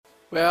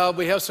Well,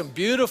 we have some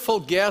beautiful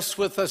guests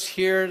with us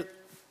here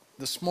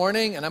this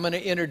morning, and I'm going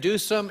to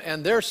introduce them,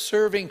 and they're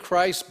serving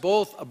Christ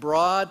both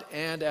abroad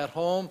and at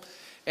home.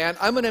 And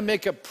I'm going to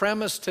make a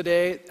premise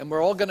today, and we're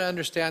all going to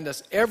understand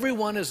this.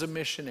 Everyone is a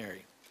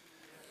missionary.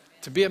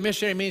 To be a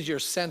missionary means you're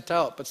sent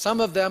out, but some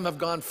of them have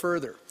gone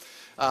further.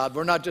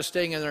 We're not just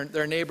staying in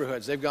their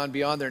neighborhoods. They've gone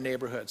beyond their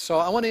neighborhoods. So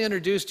I want to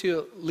introduce to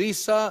you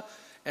Lisa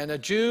and a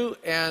Jew,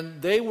 and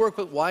they work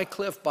with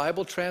Wycliffe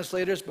Bible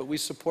translators, but we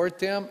support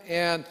them.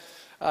 And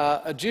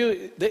a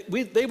Jew,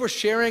 they were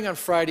sharing on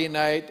Friday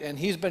night, and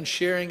he's been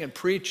sharing and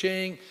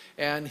preaching,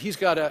 and he's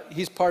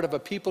part of a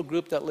people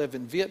group that live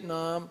in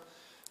Vietnam,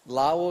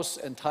 Laos,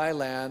 and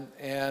Thailand,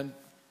 and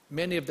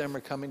many of them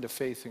are coming to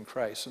faith in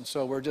Christ. And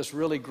so we're just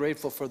really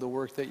grateful for the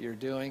work that you're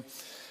doing.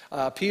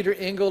 Peter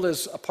Engel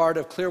is a part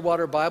of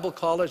Clearwater Bible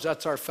College.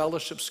 That's our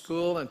fellowship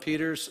school, and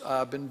Peter's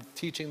been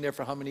teaching there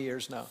for how many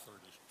years now?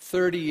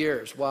 30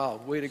 years. Wow,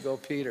 way to go,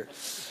 Peter.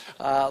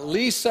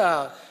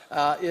 Lisa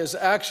is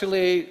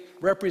actually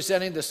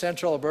representing the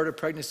Central Alberta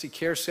Pregnancy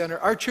Care Center.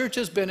 Our church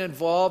has been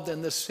involved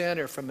in this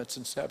center from its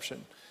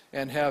inception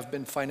and have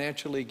been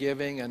financially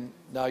giving, and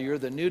now you're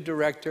the new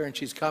director, and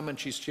she's come and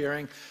she's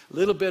sharing a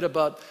little bit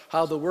about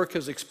how the work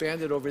has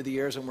expanded over the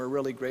years, and we're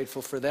really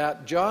grateful for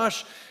that.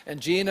 Josh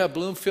and Gina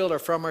Bloomfield are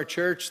from our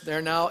church.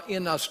 They're now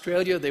in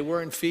Australia. They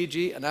were in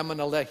Fiji, and I'm going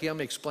to let him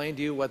explain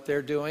to you what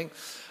they're doing.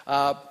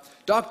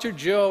 Dr.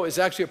 Joe is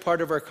actually a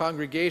part of our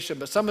congregation,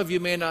 but some of you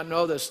may not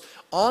know this.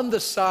 On the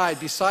side,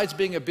 besides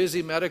being a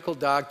busy medical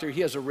doctor,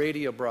 he has a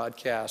radio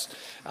broadcast,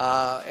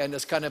 and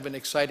it's kind of an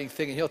exciting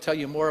thing, and he'll tell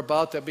you more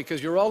about that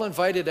because you're all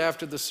invited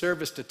after the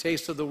service to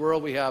Taste of the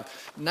World. We have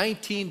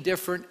 19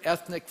 different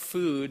ethnic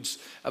foods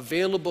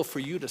available for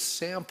you to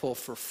sample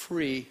for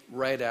free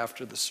right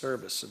after the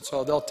service, and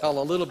so they'll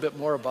tell a little bit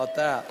more about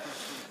that.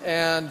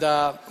 And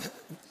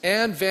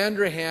Ann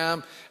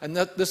Vanderham, and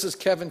this is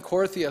Kevin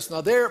Corthius.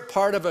 Now, they're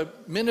part of a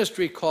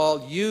ministry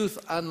called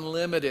Youth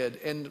Unlimited.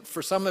 And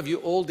for some of you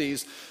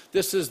oldies,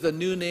 this is the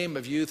new name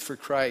of Youth for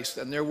Christ.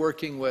 And they're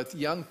working with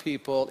young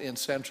people in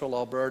central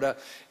Alberta.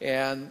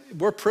 And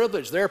we're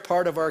privileged. They're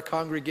part of our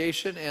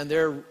congregation, and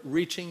they're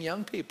reaching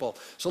young people.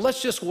 So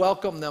let's just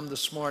welcome them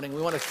this morning.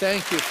 We want to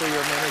thank you for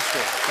your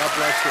ministry. God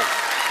bless you.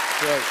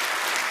 Great.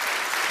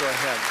 Go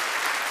ahead.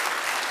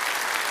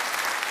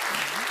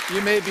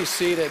 You may be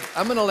seated.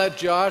 I'm going to let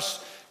Josh,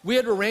 we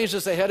had arranged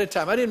this ahead of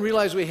time. I didn't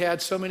realize we had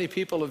so many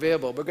people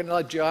available. We're going to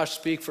let Josh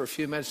speak for a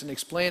few minutes and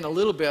explain a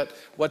little bit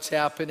what's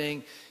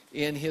happening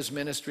in his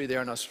ministry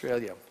there in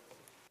Australia.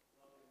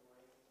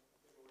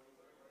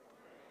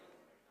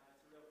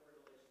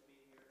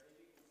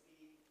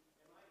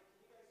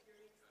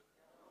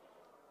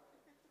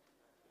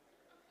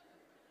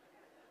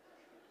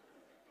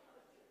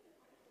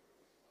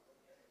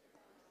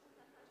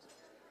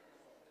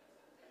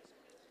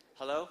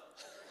 Hello?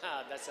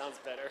 That sounds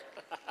better.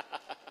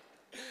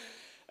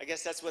 I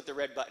guess that's what the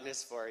red button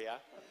is for, yeah?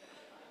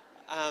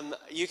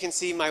 You can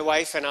see my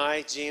wife and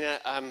I, Gina,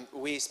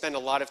 we spend a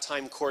lot of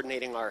time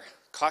coordinating our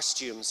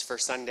costumes for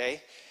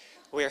Sunday.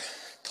 We're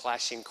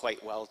clashing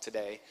quite well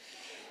today.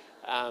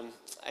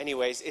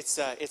 Anyways,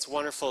 it's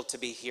wonderful to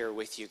be here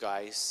with you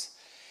guys.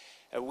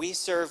 We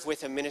serve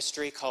with a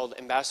ministry called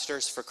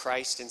Ambassadors for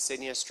Christ in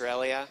Sydney,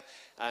 Australia.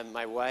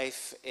 My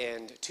wife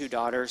and two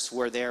daughters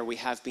were there. We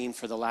have been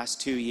for the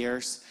last 2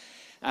 years.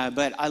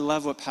 But I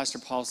love what Pastor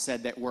Paul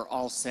said, that we're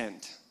all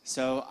sent.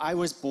 So I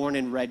was born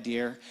in Red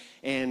Deer,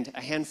 and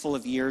a handful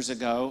of years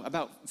ago,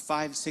 about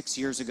 5-6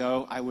 years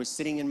ago, I was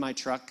sitting in my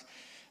truck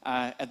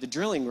at the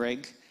drilling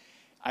rig.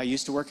 I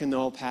used to work in the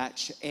oil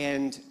patch,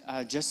 and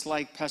just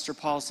like Pastor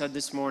Paul said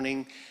this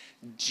morning,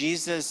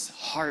 Jesus'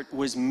 heart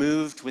was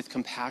moved with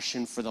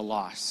compassion for the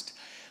lost.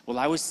 Well,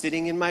 I was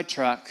sitting in my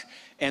truck,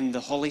 and the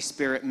Holy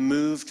Spirit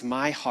moved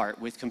my heart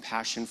with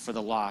compassion for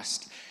the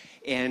lost.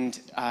 And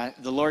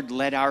the Lord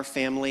led our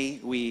family.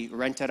 We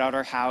rented out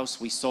our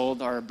house. We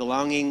sold our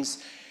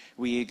belongings.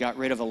 We got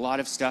rid of a lot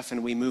of stuff,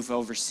 and we moved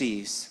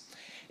overseas.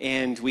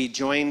 And we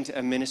joined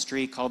a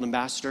ministry called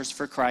Ambassadors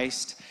for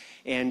Christ.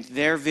 And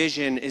their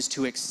vision is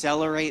to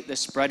accelerate the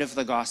spread of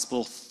the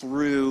gospel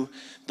through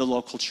the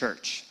local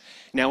church.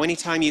 Now,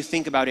 anytime you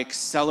think about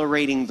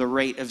accelerating the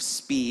rate of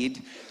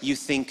speed, you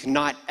think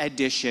not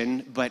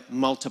addition, but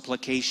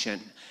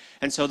multiplication.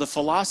 And so the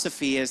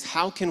philosophy is,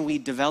 how can we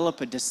develop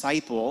a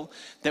disciple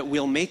that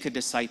will make a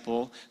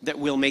disciple that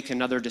will make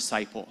another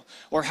disciple?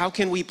 Or how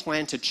can we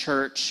plant a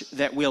church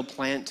that will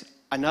plant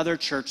another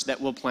church that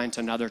will plant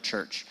another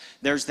church?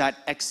 There's that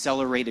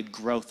accelerated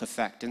growth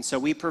effect. And so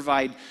we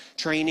provide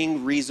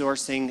training,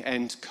 resourcing,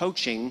 and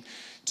coaching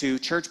to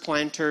church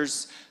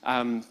planters,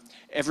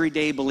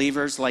 everyday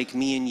believers like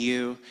me and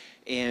you,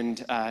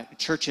 and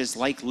churches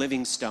like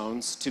Living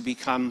Stones to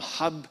become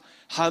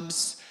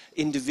hubs,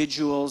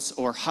 individuals,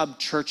 or hub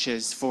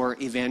churches for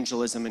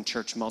evangelism and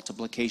church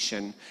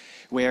multiplication,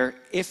 where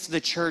if the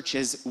church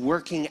is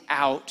working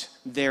out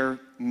their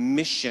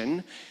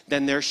mission,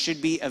 then there should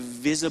be a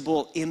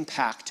visible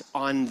impact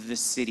on the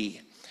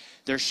city.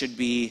 There should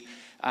be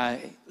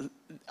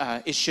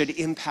it should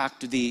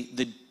impact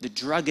the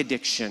drug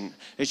addiction.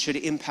 It should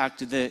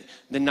impact the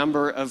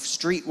number of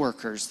street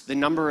workers, the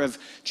number of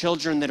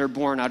children that are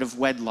born out of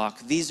wedlock.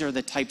 These are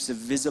the types of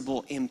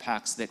visible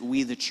impacts that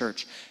we, the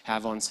church,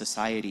 have on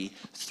society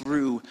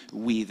through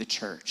we, the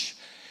church.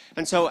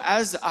 And so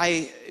as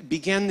I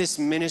began this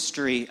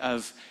ministry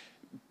of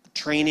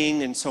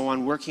training and so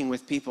on, working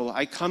with people,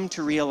 I come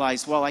to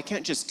realize, well, I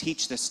can't just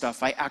teach this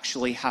stuff. I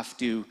actually have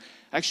to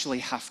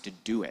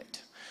do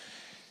it.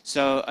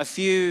 So a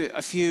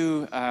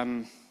few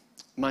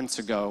months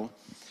ago,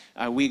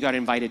 we got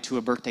invited to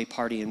a birthday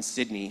party in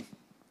Sydney,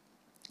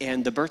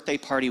 and the birthday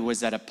party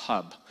was at a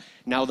pub.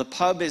 Now, the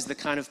pub is the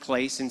kind of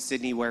place in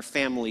Sydney where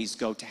families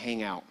go to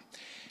hang out.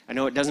 I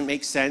know it doesn't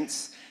make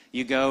sense.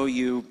 You go,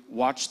 you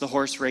watch the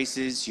horse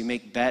races, you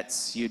make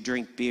bets, you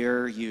drink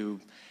beer,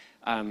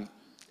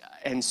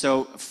 and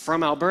so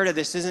from Alberta,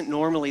 this isn't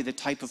normally the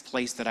type of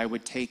place that I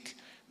would take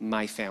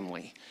my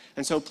family.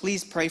 And so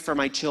please pray for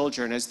my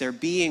children as they're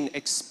being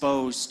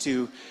exposed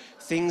to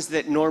things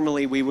that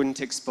normally we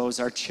wouldn't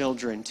expose our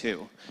children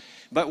to.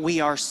 But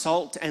we are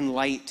salt and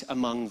light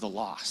among the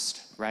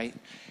lost, right?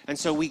 And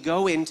so we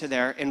go into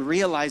there and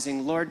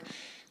realizing, Lord,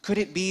 could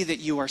it be that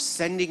you are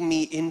sending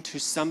me into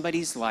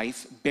somebody's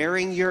life,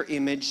 bearing your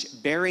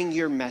image, bearing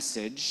your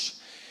message?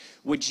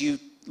 Would you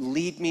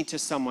lead me to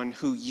someone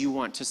who you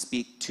want to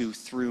speak to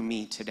through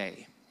me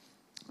today?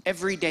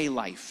 Everyday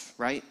life,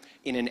 right?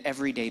 In an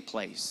everyday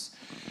place.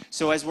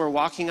 So as we're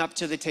walking up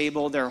to the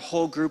table, there are a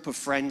whole group of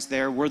friends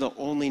there. We're the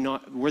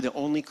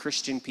only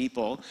Christian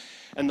people.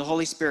 And the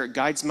Holy Spirit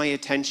guides my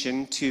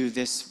attention to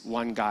this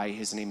one guy.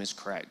 His name is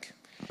Craig.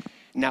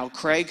 Now,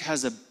 Craig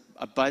has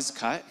a buzz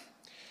cut.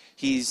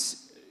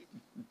 He's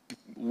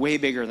way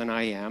bigger than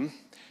I am.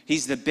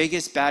 He's the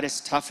biggest,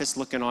 baddest, toughest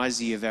looking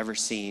Aussie you've ever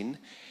seen.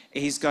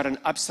 He's got an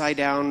upside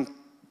down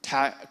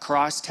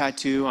cross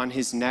tattoo on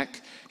his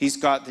neck. He's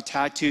got the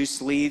tattoo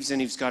sleeves, and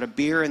he's got a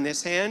beer in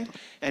this hand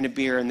and a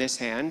beer in this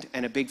hand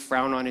and a big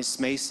frown on his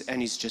face,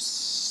 and he's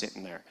just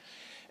sitting there.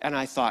 And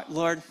I thought,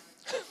 Lord,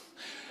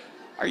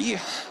 are you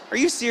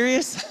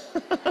serious?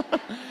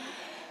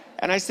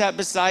 And I sat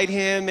beside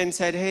him and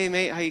said, hey,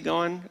 mate, how you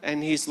going?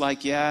 And he's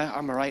like, yeah,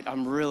 I'm all right.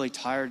 I'm really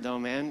tired, though,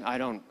 man. I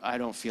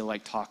don't feel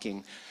like talking.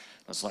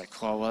 I was like,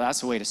 oh, well,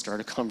 that's a way to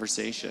start a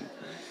conversation.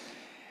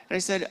 And I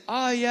said,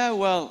 oh, yeah,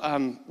 well,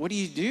 what do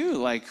you do?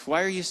 Like,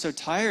 why are you so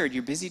tired?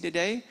 You're busy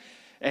today?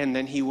 And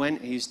then he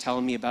was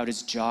telling me about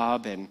his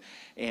job,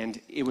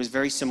 and it was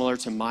very similar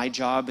to my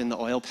job in the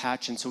oil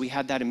patch. And so we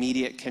had that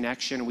immediate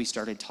connection, and we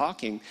started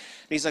talking. And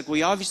he's like, well,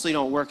 you obviously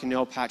don't work in the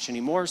oil patch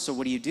anymore, so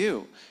what do you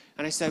do?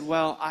 And I said,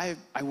 well, I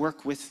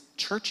work with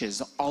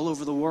churches all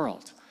over the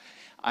world.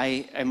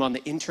 I am on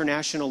the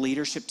international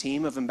leadership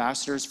team of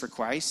Ambassadors for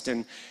Christ,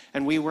 and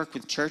we work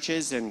with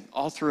churches and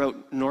all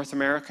throughout North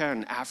America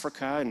and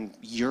Africa and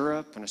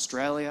Europe and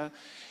Australia.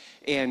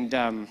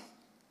 And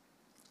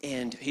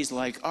he's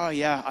like, oh,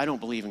 yeah, I don't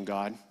believe in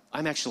God.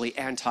 I'm actually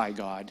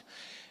anti-God.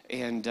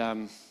 And,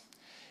 I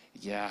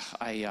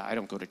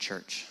don't go to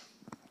church.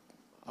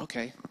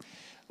 Okay.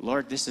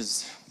 Lord, this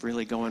is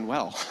really going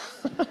well.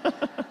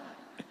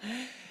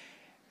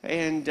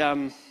 And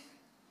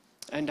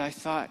I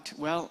thought,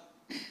 well,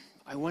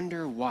 I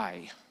wonder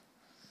why.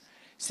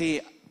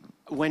 See,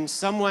 when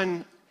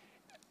someone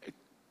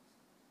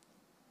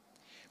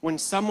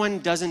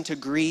doesn't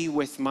agree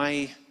with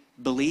my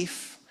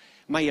belief,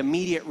 my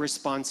immediate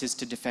response is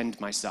to defend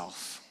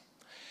myself.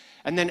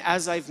 And then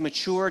as I've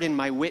matured in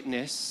my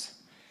witness,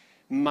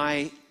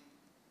 my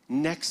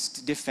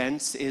next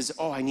defense is,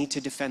 I need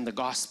to defend the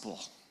gospel.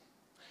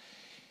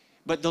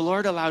 But the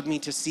Lord allowed me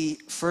to see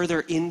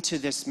further into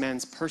this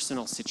man's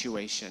personal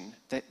situation,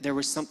 that there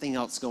was something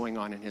else going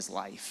on in his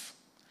life.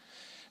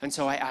 And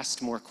so I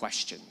asked more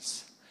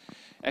questions.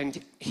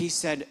 And he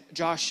said,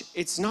 Josh,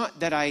 it's not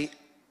that I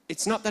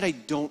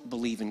don't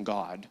believe in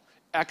God.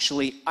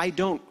 Actually, I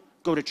don't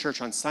go to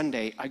church on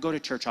Sunday. I go to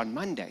church on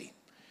Monday.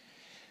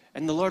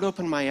 And the Lord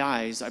opened my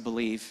eyes, I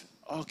believe.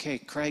 Okay,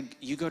 Craig,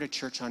 you go to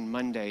church on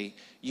Monday.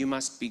 You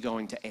must be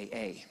going to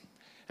AA.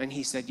 And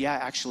he said, yeah,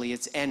 actually,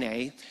 it's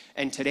NA.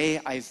 And today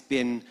I've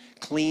been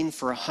clean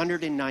for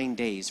 109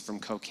 days from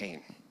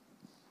cocaine.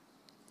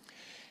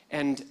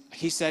 And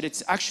he said,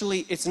 it's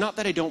not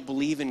that I don't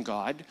believe in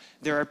God.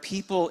 There are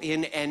people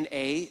in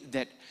NA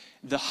that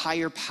the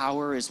higher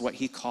power is what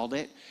he called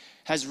it,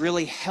 has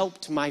really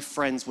helped my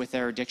friends with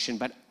their addiction,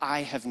 but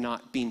I have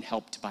not been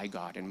helped by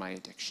God in my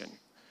addiction.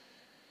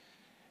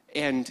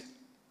 And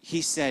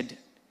he said,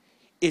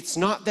 it's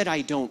not that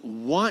I don't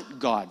want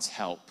God's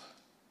help.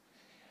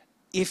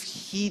 If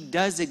he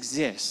does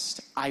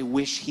exist, I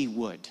wish he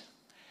would.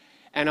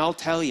 And I'll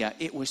tell you,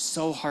 it was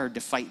so hard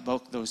to fight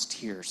both those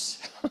tears.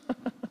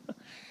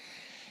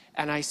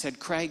 And I said,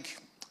 Craig,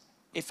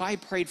 if I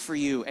prayed for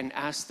you and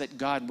asked that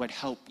God would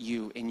help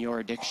you in your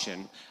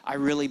addiction, I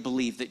really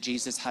believe that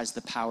Jesus has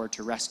the power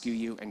to rescue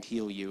you and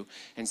heal you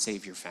and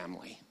save your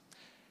family.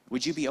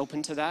 Would you be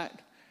open to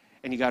that?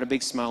 And he got a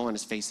big smile on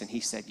his face and he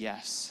said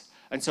yes.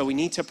 And so we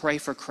need to pray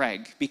for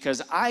Craig,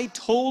 because I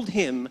told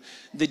him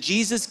that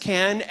Jesus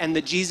can and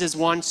that Jesus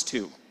wants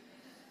to.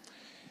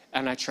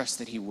 and I trust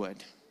that he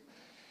would.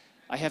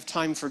 I have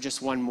time for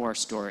just one more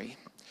story.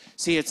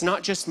 See, it's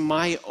not just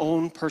my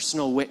own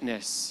personal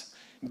witness,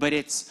 but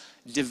it's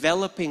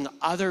developing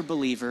other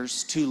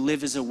believers to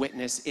live as a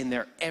witness in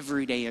their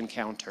everyday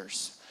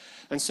encounters.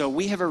 And so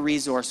we have a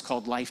resource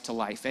called Life to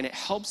Life, and it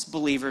helps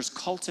believers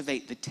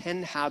cultivate the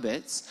 10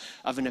 habits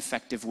of an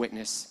effective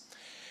witness.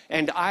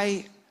 And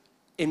I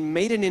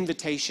made an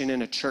invitation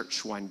in a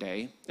church one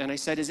day, and I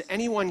said, is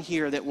anyone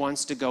here that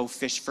wants to go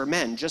fish for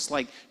men? Just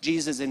like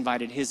Jesus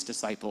invited his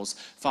disciples,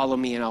 follow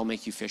me and I'll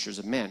make you fishers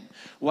of men.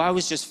 Well, I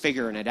was just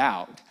figuring it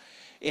out.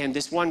 And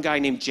this one guy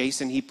named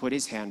Jason, he put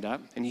his hand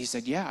up and he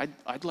said, yeah,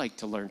 I'd like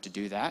to learn to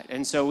do that.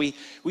 And so we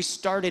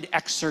started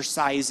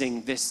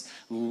exercising this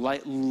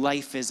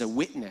life as a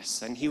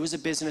witness. And he was a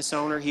business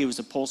owner. He was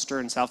a pollster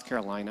in South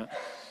Carolina.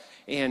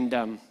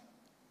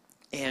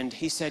 And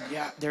he said,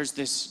 yeah, there's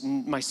this,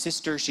 my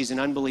sister, she's an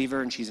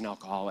unbeliever and she's an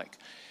alcoholic.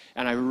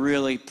 And I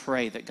really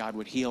pray that God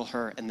would heal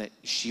her and that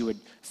she would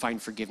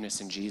find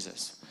forgiveness in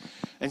Jesus.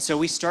 And so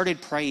we started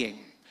praying.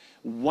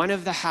 One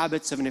of the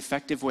habits of an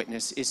effective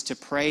witness is to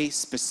pray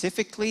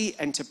specifically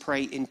and to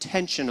pray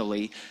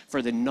intentionally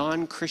for the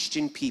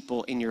non-Christian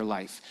people in your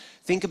life.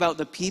 Think about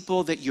the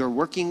people that you're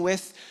working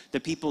with, the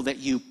people that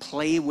you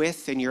play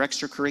with in your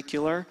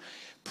extracurricular.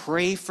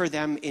 Pray for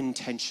them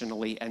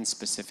intentionally and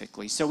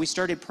specifically. So we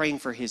started praying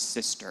for his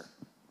sister.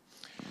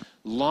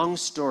 Long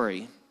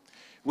story,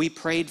 we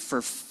prayed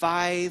for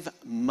 5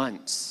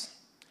 months.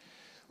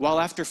 Well,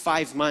 after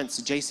 5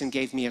 months, Jason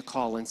gave me a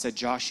call and said,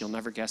 Josh, you'll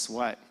never guess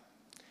what.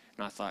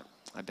 And I thought,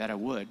 I bet I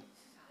would.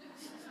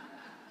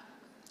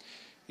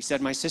 He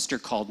said, my sister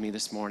called me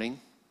this morning,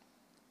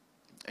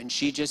 and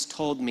she just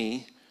told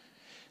me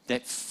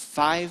that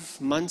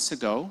 5 months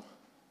ago,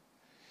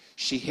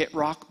 she hit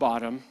rock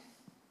bottom,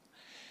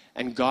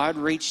 and God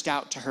reached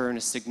out to her in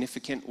a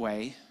significant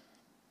way,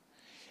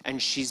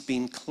 and she's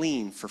been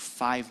clean for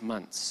 5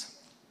 months.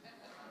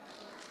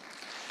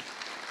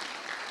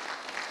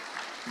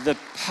 The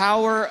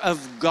power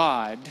of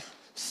God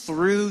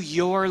through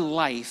your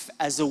life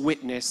as a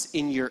witness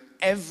in your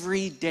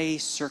everyday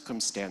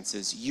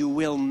circumstances, you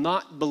will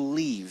not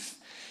believe.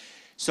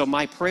 So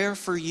my prayer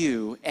for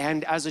you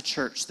and as a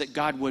church, that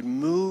God would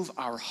move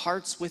our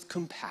hearts with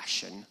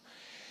compassion.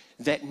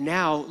 That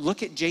now,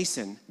 look at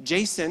Jason.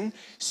 Jason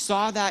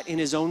saw that in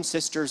his own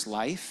sister's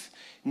life.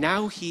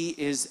 Now he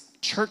is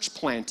church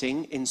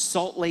planting in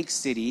Salt Lake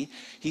City.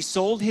 He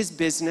sold his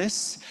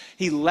business.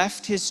 He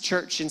left his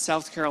church in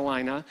South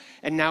Carolina,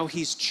 and now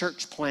he's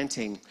church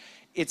planting.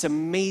 It's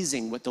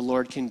amazing what the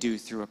Lord can do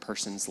through a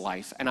person's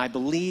life. And I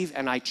believe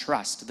and I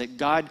trust that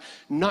God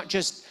not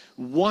just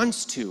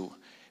wants to,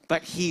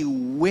 but he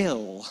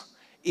will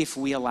if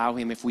we allow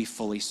him, if we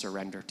fully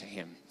surrender to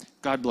him.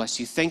 God bless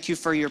you. Thank you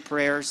for your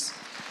prayers.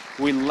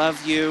 We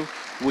love you.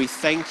 We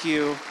thank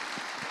you.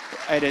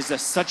 It is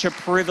such a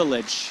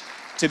privilege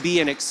to be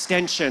an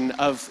extension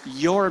of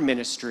your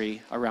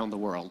ministry around the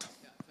world.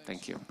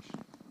 Thank you.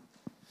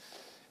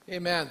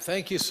 Amen.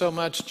 Thank you so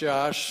much,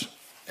 Josh.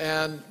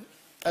 And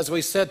as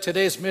we said,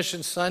 today's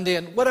Mission Sunday,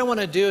 and what I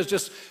want to do is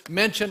just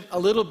mention a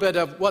little bit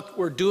of what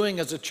we're doing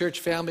as a church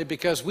family,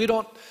 because we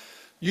don't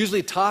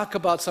usually talk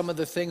about some of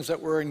the things that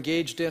we're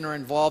engaged in or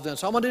involved in.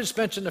 So I want to just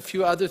mention a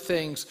few other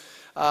things.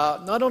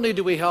 Not only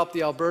do we help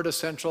the Alberta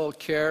Central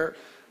Care,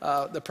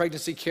 the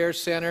Pregnancy Care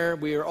Center,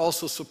 we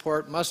also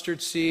support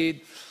Mustard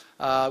Seed.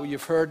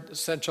 You've heard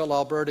Central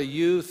Alberta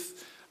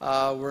Youth.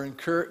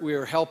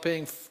 We're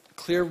helping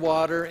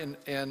Clearwater,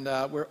 and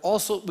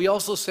we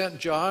also sent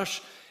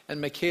Josh and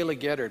Michaela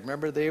Geddard.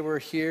 Remember, they were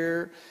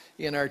here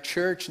in our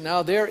church.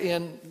 Now they're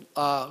in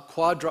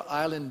Quadra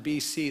Island,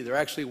 BC. They're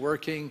actually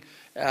working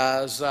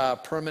as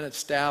permanent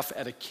staff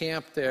at a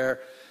camp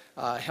there,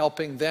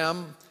 helping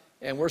them,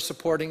 and we're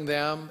supporting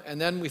them. And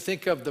then we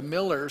think of the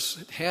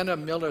Millers. Hannah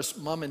Miller's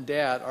mom and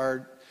dad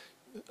are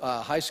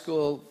high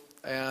school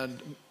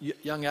and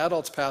young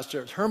adults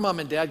pastor. Her mom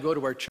and dad go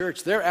to our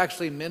church. They're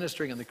actually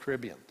ministering in the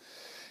Caribbean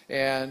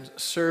and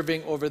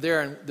serving over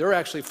there, and they're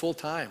actually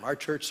full-time. Our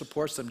church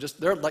supports them.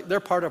 They're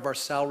part of our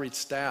salaried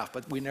staff,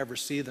 but we never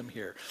see them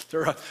here.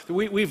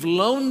 We've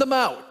loaned them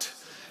out,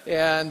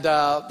 and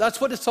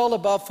that's what it's all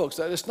about, folks.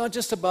 It's not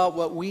just about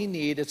what we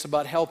need, it's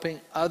about helping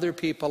other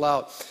people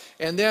out.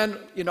 And then,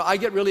 I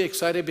get really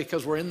excited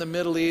because we're in the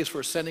Middle East.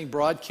 We're sending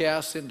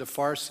broadcasts into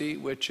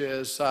Farsi, which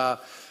is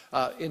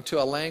into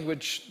a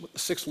language, the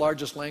 6th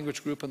largest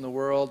language group in the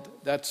world.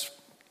 That's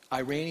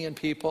Iranian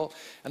people.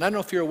 And I don't know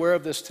if you're aware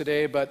of this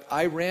today, but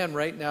Iran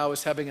right now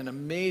is having an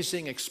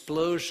amazing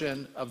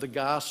explosion of the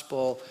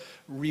gospel,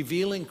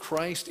 revealing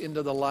Christ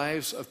into the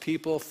lives of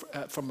people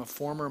from a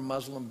former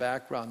Muslim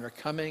background. They're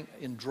coming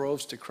in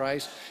droves to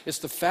Christ. It's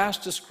the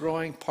fastest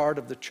growing part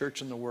of the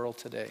church in the world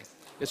today.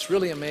 It's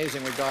really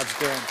amazing what God's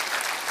doing.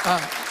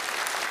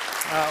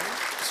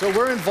 So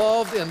we're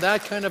involved in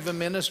that kind of a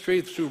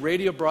ministry through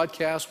radio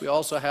broadcasts. We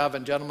also have a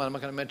gentleman, I'm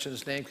not going to mention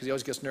his name because he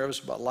always gets nervous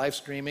about live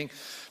streaming,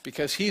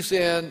 because he's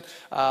in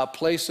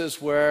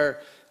places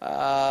where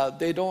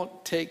they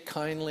don't take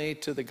kindly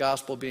to the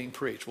gospel being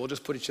preached. We'll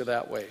just put it to you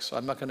that way. So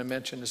I'm not going to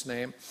mention his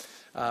name.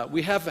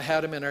 We have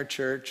had them in our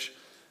church.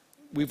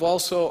 We've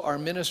also are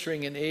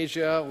ministering in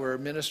Asia. We're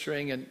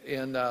ministering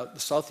in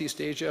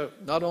Southeast Asia,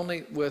 not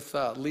only with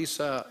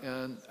Lisa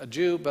and a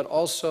Jew, but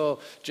also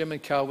Jim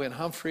and Calvin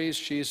Humphreys.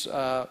 She's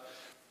from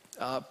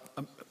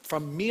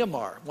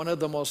Myanmar, one of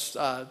the most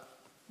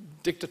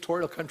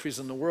dictatorial countries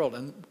in the world.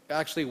 And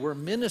actually, we're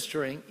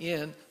ministering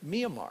in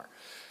Myanmar.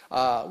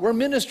 We're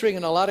ministering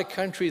in a lot of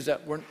countries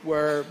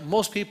where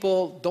most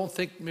people don't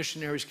think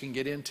missionaries can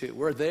get into.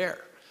 We're there.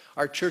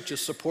 Our church is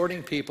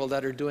supporting people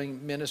that are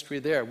doing ministry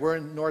there. We're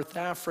in North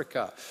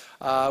Africa.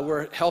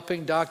 We're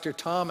helping Dr.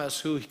 Thomas,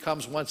 who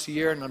comes once a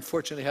year and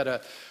unfortunately had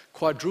a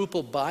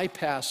quadruple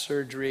bypass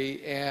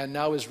surgery and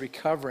now is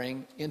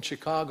recovering in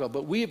Chicago.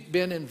 But we've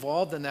been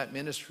involved in that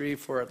ministry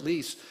for at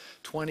least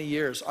 20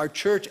 years. Our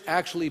church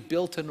actually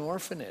built an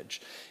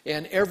orphanage.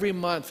 And every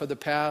month for the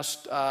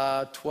past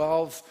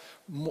 12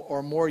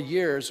 or more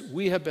years,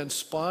 we have been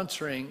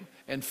sponsoring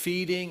and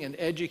feeding and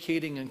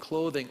educating and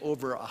clothing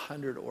over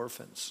 100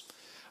 orphans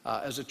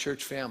as a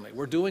church family.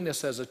 We're doing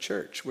this as a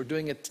church. We're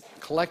doing it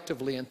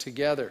collectively and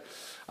together.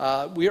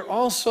 We are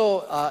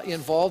also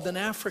involved in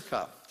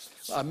Africa,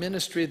 a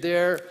ministry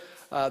there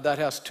that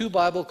has 2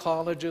 Bible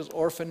colleges,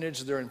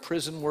 orphanage. They're in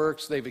prison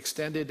works. They've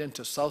extended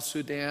into South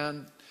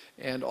Sudan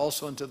and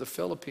also into the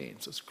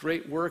Philippines. It's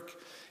great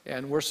work,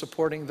 and we're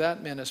supporting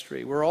that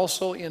ministry. We're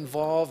also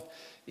involved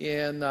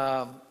in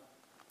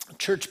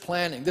church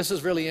planning. This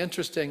is really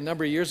interesting. A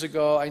number of years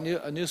ago, I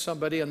knew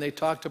somebody, and they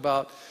talked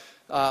about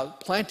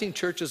planting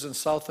churches in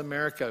South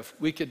America. If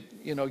we could,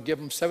 give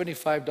them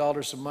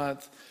 $75 a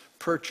month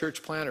per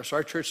church planter. So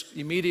our church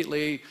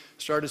immediately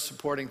started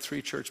supporting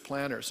 3 church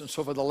planters. And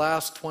so for the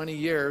last 20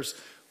 years,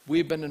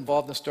 we've been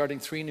involved in starting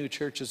 3 new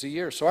churches a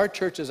year. So our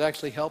church has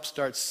actually helped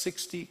start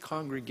 60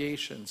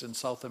 congregations in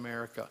South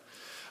America.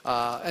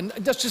 And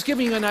that's just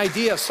giving you an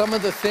idea of some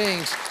of the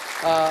things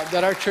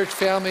that our church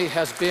family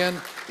has been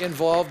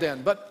involved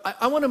in. But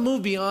I want to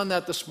move beyond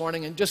that this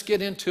morning and just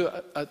get into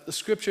the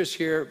scriptures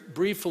here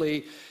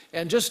briefly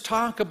and just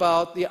talk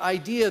about the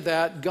idea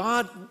that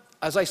God,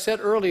 as I said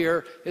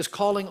earlier, is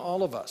calling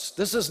all of us.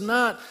 This is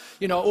not,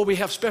 we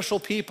have special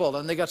people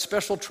and they got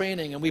special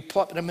training and we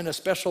put them in a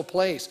special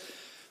place.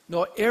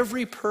 No,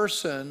 every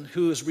person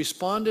who has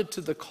responded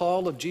to the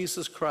call of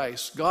Jesus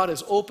Christ, God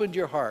has opened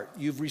your heart,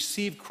 you've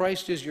received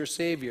Christ as your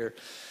Savior,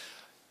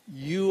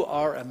 you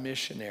are a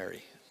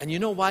missionary. And you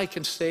know why I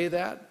can say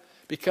that?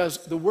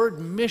 Because the word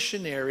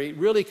missionary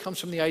really comes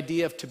from the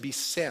idea of to be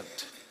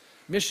sent.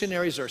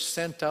 Missionaries are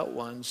sent out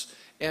ones.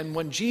 And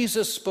when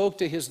Jesus spoke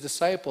to his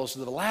disciples,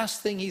 the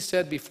last thing he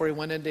said before he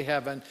went into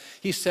heaven,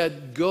 he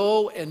said,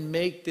 go and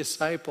make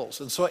disciples.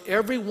 And so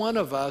every one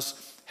of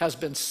us has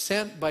been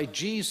sent by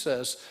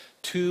Jesus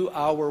to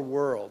our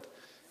world.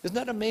 Isn't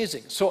that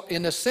amazing? So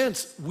in a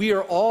sense, we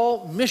are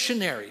all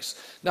missionaries.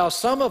 Now,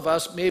 some of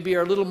us maybe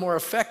are a little more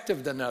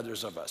effective than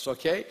others of us,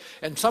 okay?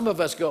 And some of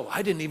us go,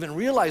 I didn't even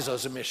realize I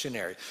was a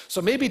missionary.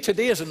 So maybe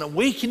today is an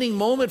awakening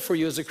moment for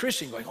you as a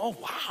Christian, going, oh,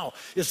 wow,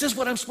 is this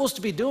what I'm supposed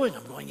to be doing?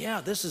 I'm going, yeah,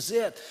 this is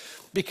it.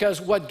 Because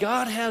what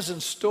God has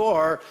in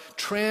store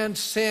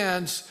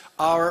transcends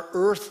our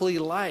earthly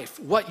life.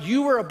 What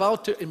you are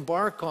about to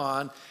embark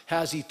on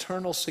has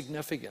eternal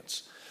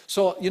significance.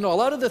 So, a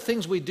lot of the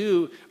things we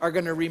do are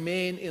going to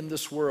remain in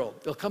this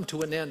world. They'll come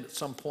to an end at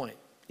some point,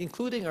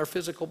 including our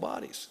physical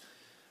bodies.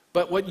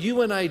 But what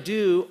you and I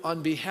do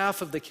on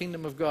behalf of the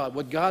kingdom of God,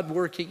 what God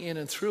working in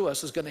and through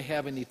us is going to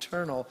have an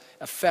eternal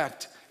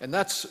effect. And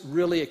that's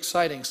really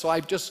exciting. So I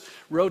just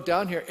wrote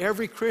down here,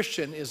 every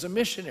Christian is a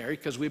missionary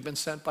because we've been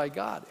sent by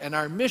God. And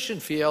our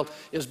mission field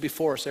is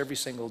before us every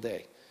single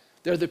day.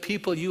 They're the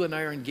people you and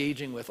I are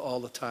engaging with all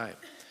the time.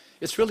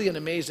 It's really an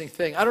amazing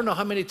thing. I don't know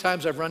how many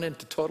times I've run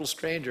into total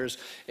strangers,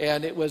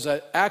 and it was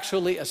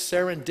actually a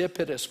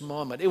serendipitous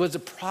moment. It was a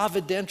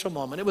providential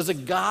moment. It was a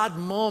God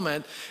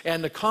moment,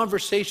 and the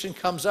conversation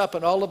comes up,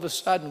 and all of a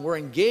sudden we're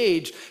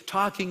engaged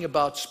talking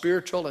about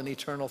spiritual and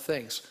eternal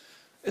things.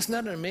 Isn't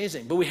that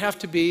amazing? But we have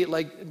to be,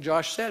 like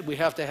Josh said, we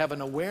have to have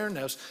an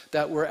awareness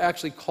that we're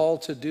actually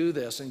called to do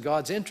this, and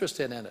God's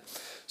interested in it.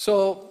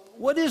 So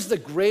what is the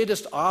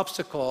greatest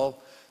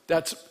obstacle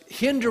that's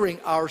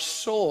hindering our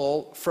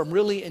soul from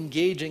really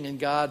engaging in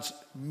God's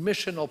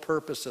missional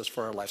purposes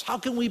for our lives? How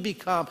can we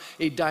become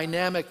a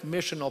dynamic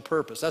missional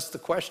purpose? That's the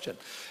question.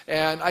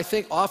 And I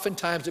think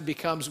oftentimes it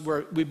becomes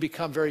where we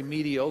become very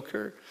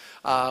mediocre.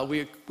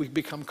 We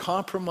become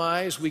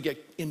compromised. We get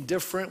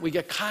indifferent. We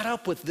get caught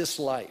up with this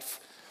life.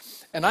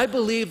 And I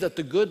believe that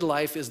the good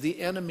life is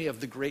the enemy of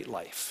the great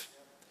life.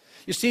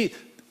 You see,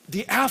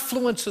 the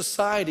affluent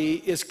society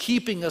is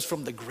keeping us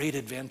from the great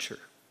adventure.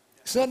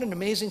 Isn't that an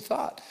amazing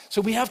thought?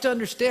 So we have to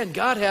understand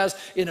God has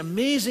an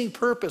amazing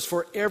purpose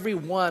for every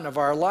one of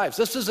our lives.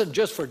 This isn't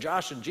just for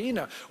Josh and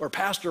Gina or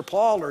Pastor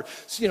Paul or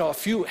a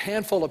few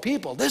handful of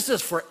people. This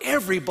is for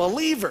every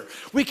believer.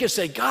 We can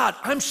say, God,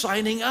 I'm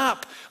signing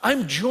up.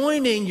 I'm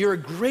joining your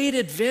great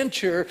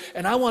adventure,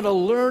 and I want to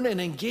learn and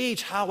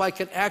engage how I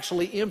can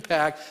actually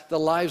impact the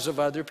lives of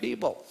other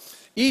people.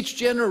 Each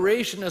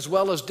generation, as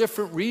well as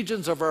different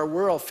regions of our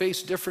world,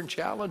 face different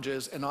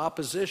challenges and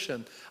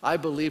opposition, I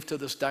believe, to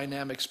this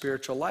dynamic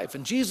spiritual life.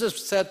 And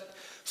Jesus said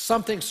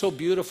something so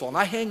beautiful, and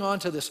I hang on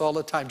to this all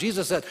the time.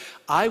 Jesus said,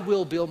 I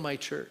will build my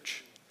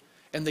church,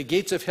 and the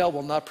gates of hell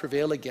will not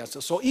prevail against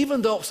it. So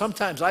even though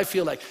sometimes I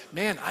feel like,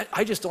 man,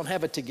 I just don't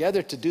have it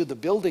together to do the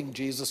building,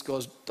 Jesus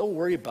goes, don't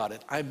worry about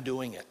it. I'm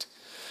doing it.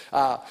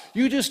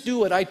 You just do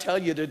what I tell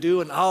you to do,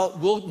 and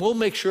we'll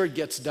make sure it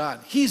gets done.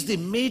 He's the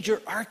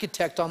major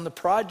architect on the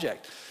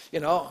project.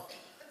 You know,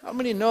 how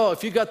many know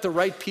if you got the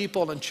right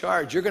people in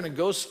charge, you're going to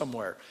go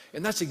somewhere?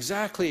 And that's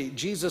exactly,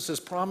 Jesus is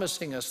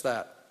promising us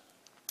that.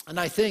 And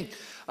I think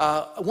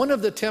one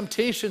of the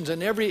temptations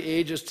in every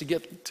age is to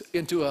get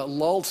into a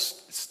lull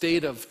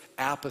state of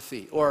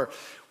apathy. Or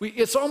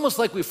it's almost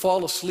like we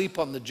fall asleep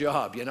on the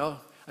job, you know.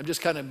 I'm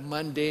just kind of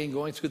mundane,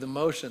 going through the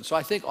motions. So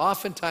I think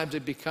oftentimes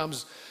it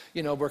becomes,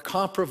 you know, we're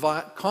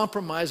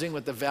compromising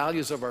with the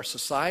values of our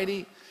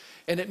society.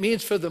 And it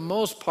means for the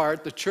most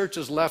part, the church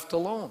is left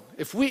alone.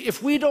 If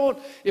we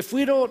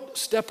don't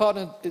step out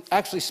and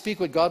actually speak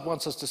what God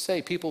wants us to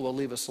say, people will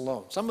leave us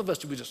alone. Some of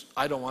us,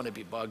 I don't want to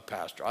be bugged,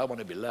 Pastor. I want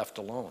to be left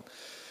alone.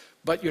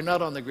 But you're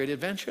not on the great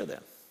adventure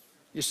then,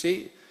 you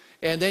see?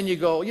 And then you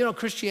go, you know,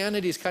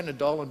 Christianity is kind of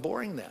dull and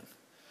boring then.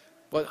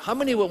 But how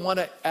many will want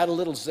to add a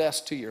little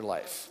zest to your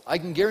life? I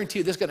can guarantee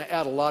you this is going to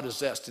add a lot of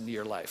zest into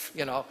your life,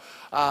 you know.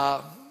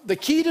 The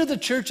key to the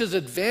church's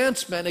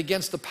advancement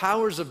against the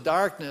powers of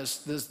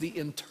darkness is the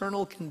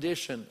internal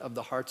condition of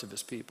the hearts of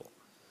his people.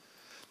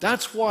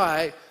 That's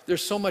why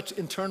there's so much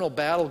internal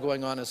battle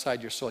going on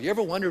inside your soul. You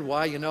ever wondered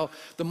why? You know,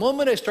 the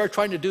moment I start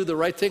trying to do the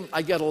right thing,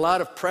 I get a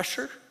lot of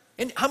pressure.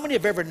 And how many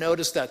have ever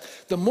noticed that?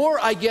 The more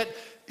I get,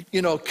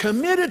 you know,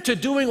 committed to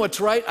doing what's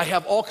right, I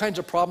have all kinds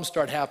of problems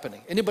start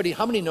happening.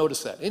 How many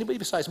notice that? Anybody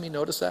besides me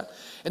notice that?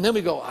 And then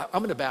we go, I'm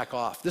going to back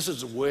off. This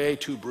is way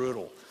too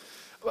brutal.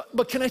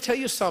 But can I tell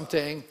you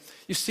something?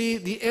 You see,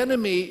 the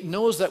enemy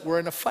knows that we're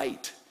in a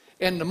fight.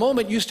 And the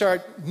moment you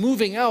start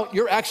moving out,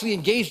 you're actually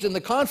engaged in the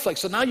conflict.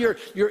 So now you're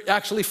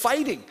actually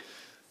fighting.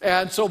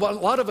 And so a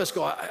lot of us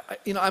go,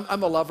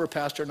 I'm a lover,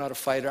 pastor, not a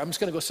fighter. I'm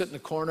just going to go sit in the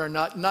corner and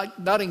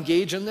not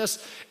engage in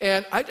this.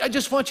 And I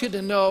just want you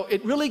to know,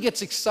 it really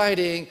gets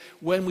exciting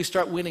when we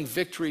start winning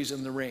victories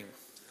in the ring.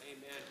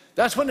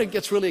 That's when it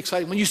gets really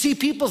exciting. When you see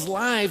people's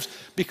lives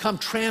become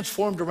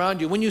transformed around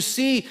you. When you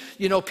see,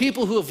 you know,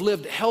 people who have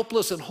lived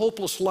helpless and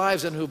hopeless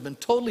lives and who've been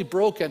totally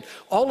broken,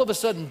 all of a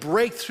sudden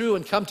break through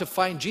and come to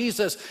find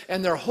Jesus,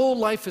 and their whole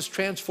life is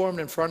transformed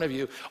in front of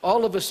you.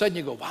 All of a sudden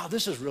you go, wow,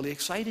 this is really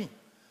exciting.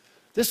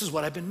 This is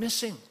what I've been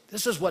missing.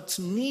 This is what's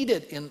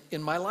needed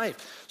in my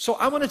life. So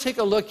I want to take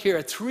a look here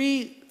at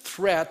 3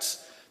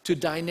 threats to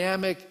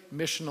dynamic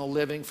missional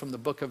living from the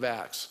book of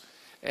Acts.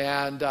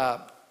 And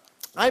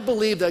I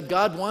believe that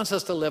God wants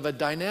us to live a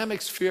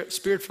dynamic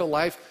spirit-filled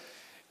life,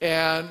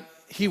 and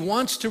he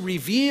wants to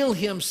reveal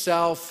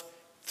himself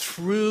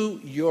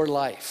through your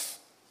life.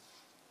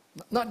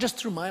 Not just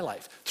through my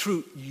life,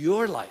 through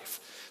your life.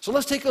 So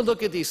let's take a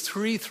look at these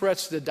 3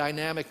 threats to the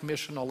dynamic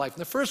missional life.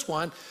 And the first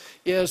one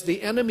is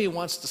the enemy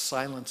wants to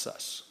silence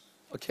us,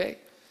 okay?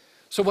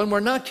 So when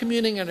we're not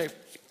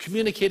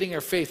communicating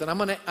our faith, and I'm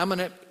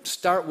gonna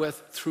start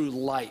with through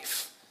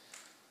life.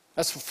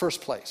 That's the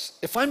first place.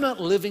 If I'm not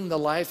living the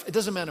life, it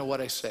doesn't matter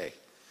what I say.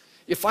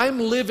 If I'm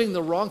living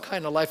the wrong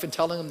kind of life and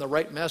telling them the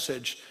right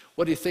message,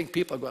 what do you think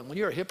people are going? Well,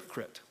 you're a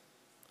hypocrite.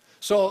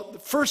 So the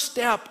first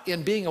step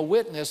in being a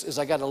witness is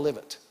I got to live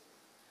it.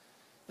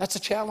 That's a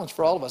challenge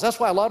for all of us. That's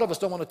why a lot of us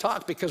don't want to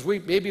talk, because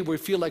maybe we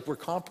feel like we're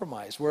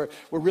compromised. We're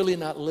really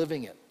not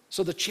living it.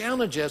 So the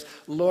challenge is,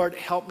 Lord,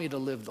 help me to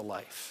live the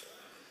life.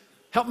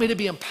 Help me to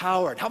be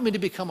empowered. Help me to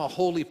become a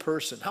holy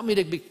person. Help me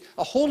to be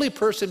a holy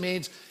person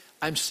means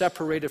I'm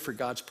separated for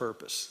God's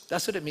purpose.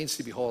 That's what it means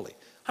to be holy.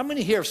 How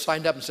many here have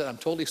signed up and said, I'm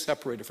totally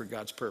separated for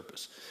God's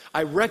purpose?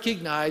 I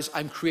recognize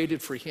I'm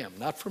created for him,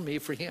 not for me,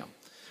 for him.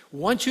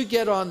 Once you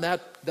get on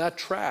that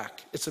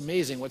track, it's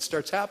amazing what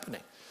starts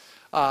happening.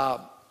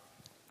 Now,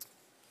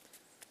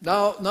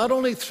 not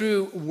only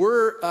through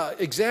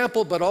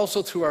example, but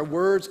also through our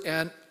words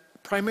and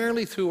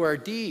primarily through our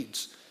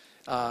deeds.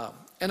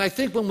 And I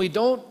think when we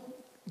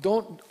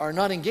are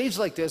not engaged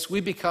like this,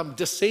 we become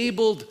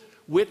disabled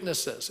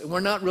witnesses, and we're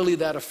not really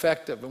that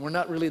effective, and we're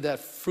not really that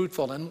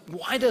fruitful. And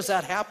why does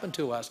that happen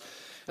to us?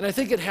 And I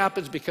think it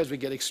happens because we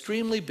get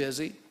extremely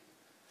busy,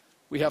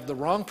 we have the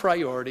wrong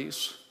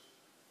priorities,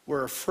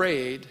 we're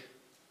afraid,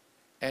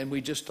 and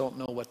we just don't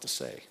know what to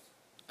say.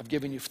 I've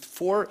given you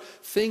 4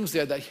 things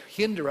there that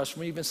hinder us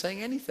from even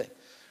saying anything.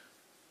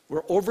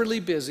 We're overly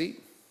busy,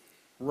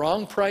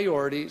 wrong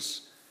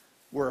priorities,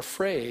 we're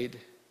afraid,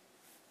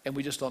 and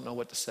we just don't know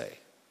what to say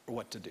or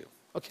what to do.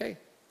 Okay,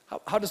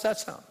 how does that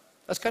sound?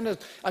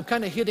 I'm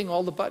kind of hitting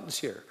all the buttons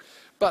here.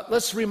 But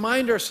let's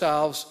remind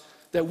ourselves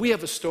that we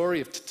have a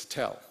story to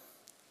tell.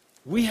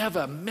 We have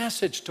a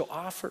message to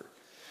offer.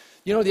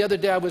 You know, the other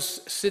day I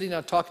was sitting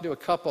out talking to a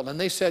couple, and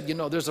they said, you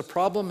know, there's a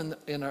problem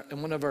in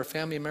one of our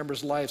family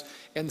members' lives,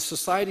 and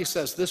society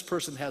says this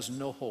person has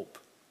no hope.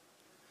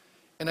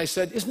 And I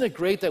said, isn't it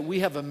great that we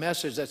have a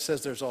message that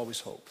says there's always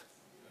hope?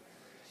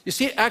 You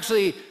see,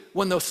 actually,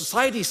 when the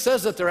society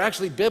says that, they're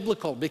actually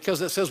biblical,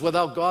 because it says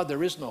without God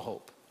there is no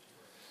hope.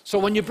 So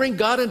when you bring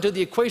God into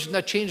the equation,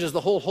 that changes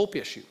the whole hope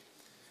issue.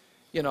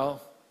 You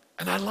know,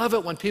 and I love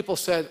it when people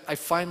said, I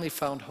finally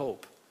found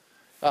hope.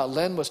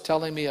 Len was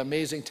telling me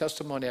amazing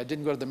testimony. I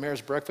didn't go to the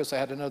mayor's breakfast. I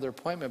had another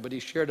appointment, but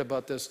he shared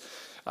about this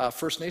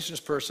First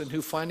Nations person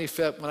who finally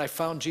felt, when I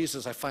found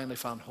Jesus, I finally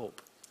found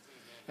hope.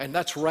 And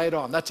that's right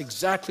on. That's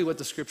exactly what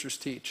the scriptures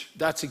teach.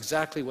 That's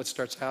exactly what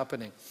starts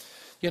happening.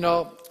 You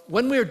know,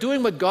 when we're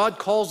doing what God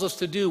calls us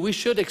to do, we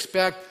should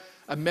expect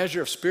a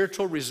measure of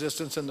spiritual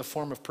resistance in the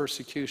form of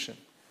persecution.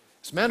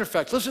 As a matter of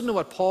fact, listen to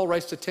what Paul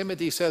writes to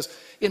Timothy. He says,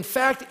 in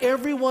fact,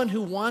 everyone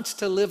who wants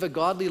to live a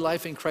godly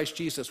life in Christ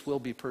Jesus will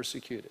be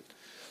persecuted.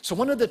 So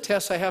one of the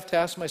tests I have to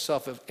ask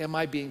myself is, am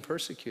I being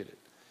persecuted?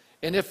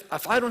 And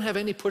if I don't have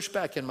any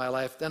pushback in my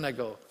life, then I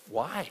go,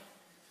 why?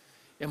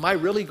 Am I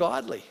really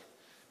godly?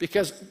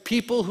 Because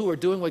people who are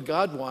doing what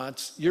God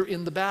wants, you're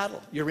in the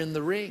battle. You're in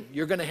the ring.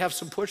 You're going to have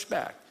some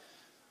pushback.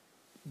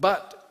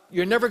 But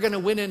you're never going to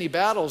win any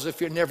battles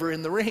if you're never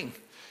in the ring.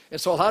 And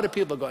so a lot of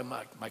people are going,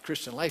 my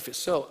Christian life is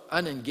so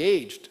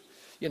unengaged.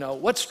 You know,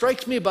 what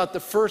strikes me about the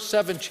first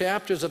 7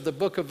 chapters of the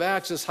book of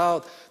Acts is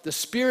how the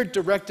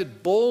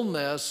Spirit-directed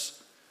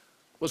boldness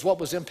was what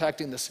was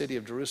impacting the city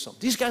of Jerusalem.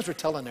 These guys were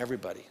telling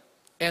everybody.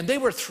 And they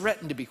were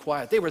threatened to be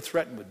quiet. They were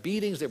threatened with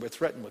beatings. They were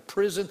threatened with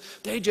prison.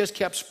 They just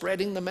kept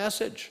spreading the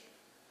message.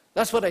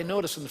 That's what I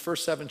noticed in the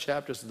first 7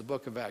 chapters of the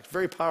book of Acts.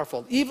 Very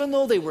powerful. Even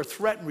though they were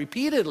threatened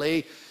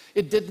repeatedly,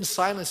 it didn't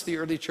silence the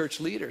early church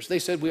leaders. They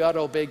said we ought to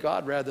obey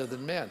God rather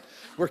than men.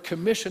 We're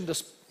commissioned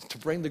to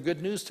bring the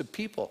good news to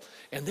people.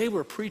 And they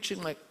were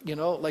preaching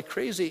like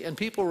crazy, and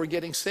people were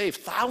getting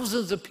saved.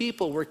 Thousands of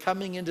people were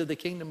coming into the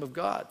kingdom of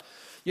God.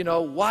 You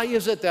know, why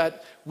is it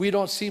that we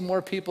don't see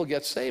more people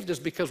get saved? Is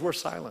because we're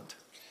silent.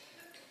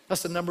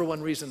 That's the number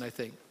one reason, I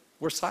think.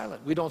 We're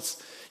silent. We don't,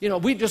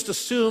 we just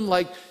assume,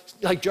 like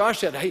Josh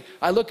said, hey,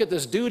 I look at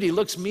this dude, he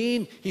looks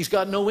mean, he's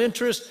got no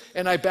interest,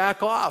 and I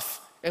back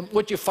off. And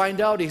what you find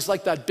out, he's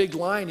like that big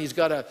lion. He's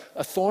got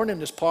a thorn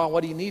in his paw, and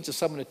what he needs is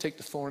someone to take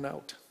the thorn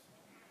out.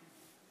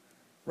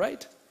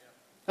 Right?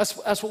 That's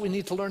what we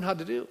need to learn how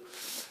to do.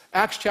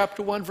 Acts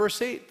chapter 1,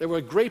 verse 8. There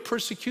were great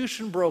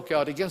persecution broke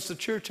out against the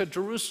church at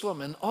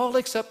Jerusalem, and all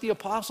except the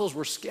apostles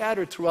were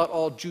scattered throughout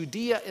all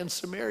Judea and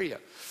Samaria.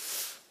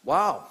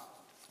 Wow.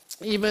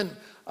 Even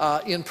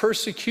in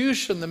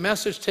persecution, the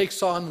message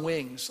takes on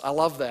wings. I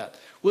love that.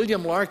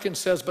 William Larkin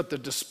says, but the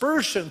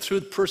dispersion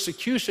through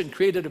persecution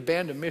created a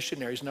band of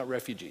missionaries, not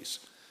refugees.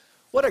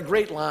 What a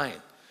great line.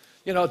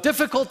 You know,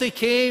 difficulty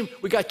came,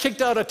 we got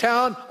kicked out of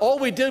town, all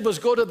we did was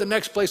go to the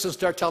next place and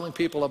start telling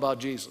people about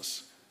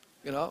Jesus.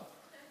 You know,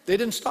 they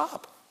didn't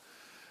stop.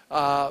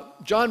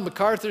 John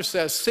MacArthur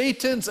says,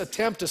 Satan's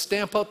attempt to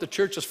stamp out the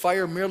church's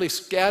fire merely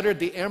scattered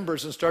the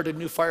embers and started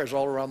new fires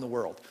all around the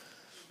world.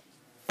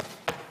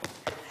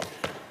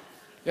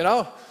 You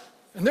know,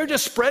 and they're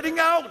just spreading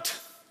out.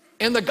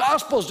 And the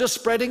gospel's just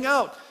spreading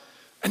out.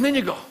 And then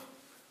you go,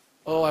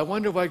 oh, I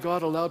wonder why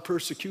God allowed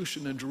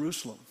persecution in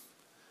Jerusalem.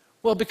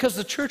 Well, because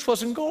the church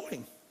wasn't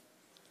going.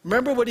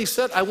 Remember what he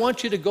said? I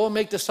want you to go and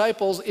make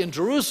disciples in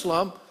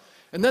Jerusalem.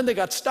 And then they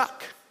got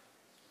stuck.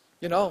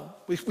 You know,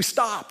 we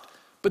stopped.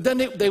 But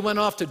then they went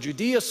off to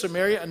Judea,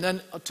 Samaria, and then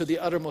to the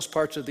uttermost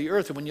parts of the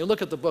earth. And when you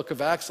look at the book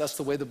of Acts, that's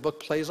the way the book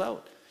plays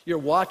out. You're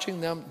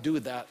watching them do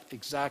that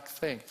exact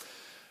thing.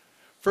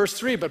 Verse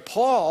 3, but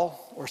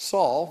Paul, or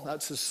Saul,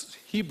 that's his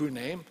Hebrew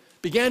name,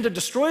 began to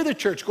destroy the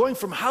church. Going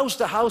from house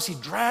to house, he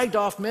dragged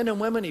off men and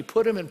women, he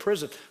put them in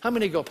prison. How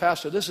many go,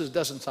 Pastor, this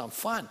doesn't sound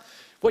fun.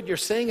 What you're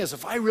saying is,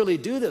 if I really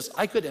do this,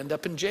 I could end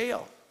up in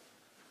jail.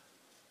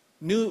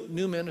 New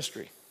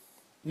ministry,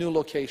 new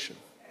location.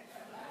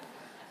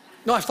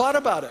 No, I've thought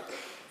about it.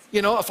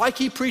 You know, if I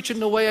keep preaching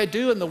the way I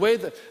do and the way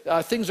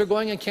that things are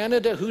going in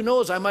Canada, who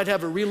knows, I might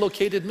have a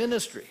relocated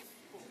ministry.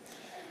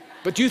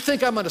 But do you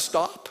think I'm going to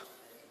stop?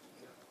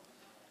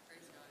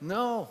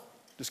 No,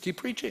 just keep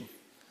preaching.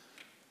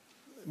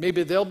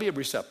 Maybe they'll be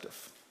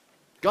receptive.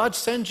 God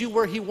sends you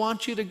where he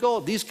wants you to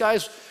go. These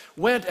guys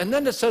went, and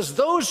then it says,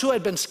 those who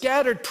had been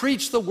scattered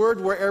preached the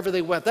word wherever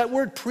they went. That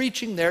word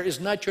preaching there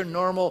is not your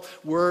normal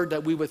word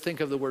that we would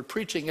think of the word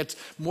preaching. It's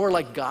more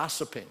like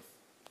gossiping.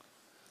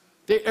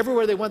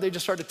 Everywhere they went, they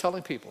just started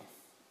telling people.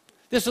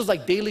 This is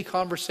like daily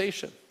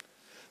conversation.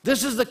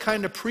 This is the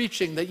kind of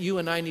preaching that you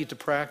and I need to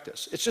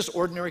practice. It's just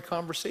ordinary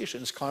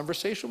conversation. It's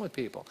conversation with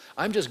people.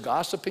 I'm just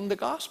gossiping the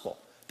gospel.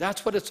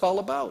 That's what it's all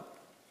about.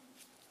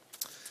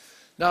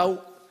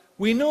 Now,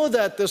 we know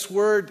that this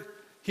word,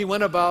 he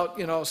went about,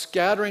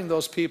 scattering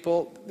those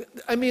people.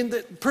 I mean,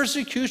 the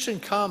persecution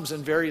comes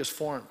in various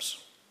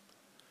forms.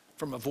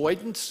 From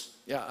avoidance,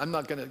 I'm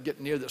not going to get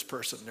near this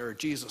person. They're a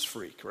Jesus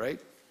freak, right?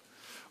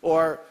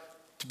 Or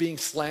to being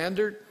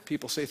slandered,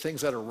 people say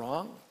things that are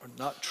wrong or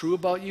not true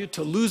about you,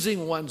 to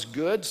losing one's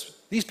goods.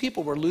 These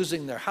people were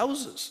losing their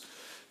houses.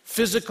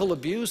 Physical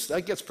abuse,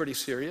 that gets pretty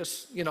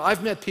serious.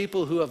 I've met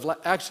people who have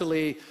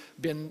actually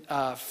been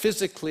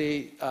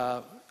physically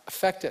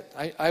affected.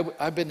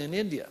 I've been in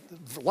India.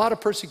 A lot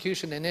of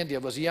persecution in India.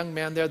 There was a young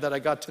man there that I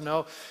got to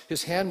know.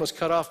 His hand was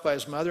cut off by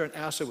his mother and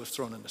acid was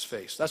thrown in his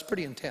face. That's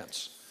pretty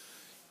intense.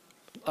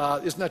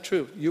 Isn't that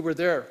true? You were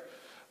there,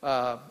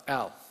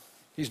 Al.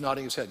 He's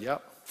nodding his head. Yeah.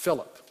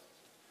 Philip.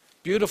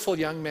 Beautiful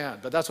young man.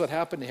 But that's what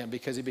happened to him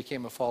because he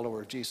became a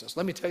follower of Jesus.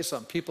 Let me tell you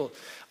something.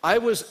 I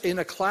was in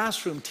a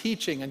classroom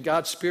teaching and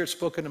God's Spirit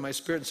spoke into my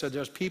spirit and said,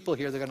 there's people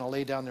here that are going to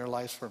lay down their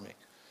lives for me.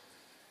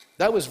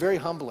 That was very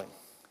humbling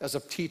as a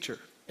teacher.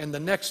 And the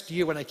next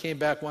year when I came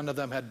back, one of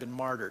them had been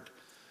martyred.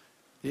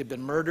 He had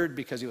been murdered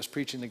because he was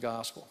preaching the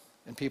gospel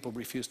and people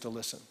refused to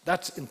listen.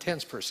 That's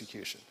intense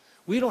persecution.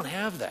 We don't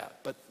have that,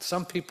 but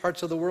some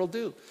parts of the world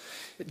do.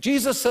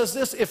 Jesus says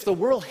this, if the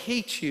world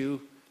hates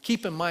you,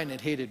 keep in mind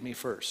it hated me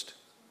first.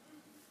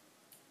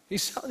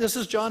 This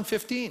is John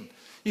 15.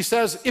 He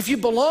says, if you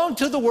belong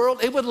to the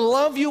world, it would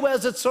love you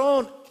as its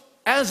own.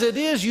 As it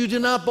is, you do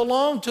not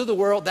belong to the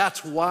world.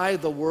 That's why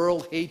the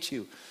world hates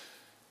you.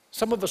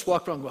 Some of us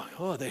walk around going,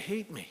 oh, they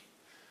hate me.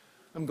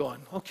 I'm going,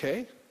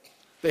 okay.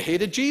 They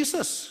hated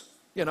Jesus.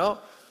 You know,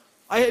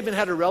 I even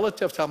had a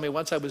relative tell me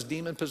once I was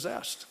demon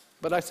possessed.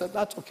 But I said,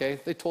 that's okay.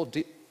 They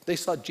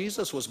thought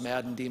Jesus was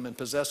mad and demon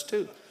possessed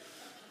too.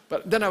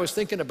 But then I was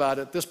thinking about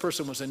it. This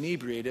person was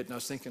inebriated, and I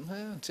was thinking,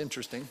 it's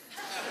interesting.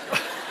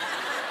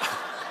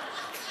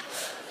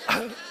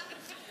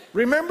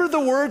 Remember the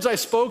words I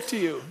spoke to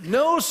you.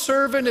 No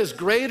servant is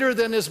greater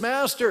than his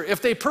master. If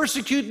they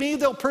persecute me,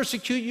 they'll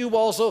persecute you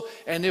also.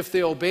 And if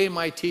they obey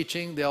my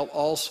teaching, they'll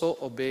also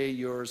obey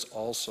yours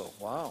also.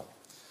 Wow.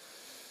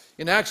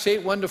 In Acts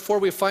 8,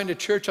 1-4, we find a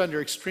church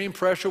under extreme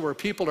pressure where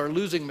people are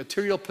losing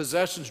material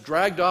possessions,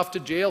 dragged off to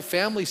jail,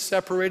 families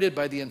separated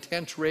by the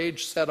intense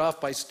rage set off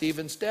by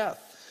Stephen's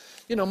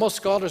death. You know, most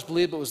scholars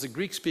believe it was the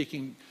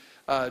Greek-speaking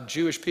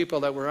Jewish people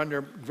that were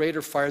under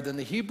greater fire than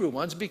the Hebrew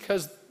ones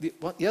because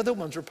the other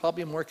ones were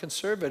probably more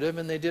conservative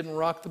and they didn't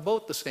rock the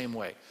boat the same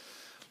way.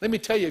 Let me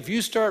tell you, if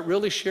you start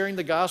really sharing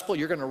the gospel,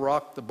 you're going to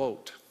rock the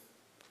boat.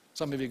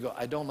 Some of you go,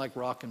 I don't like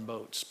rocking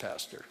boats,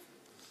 Pastor.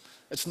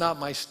 It's not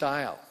my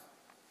style.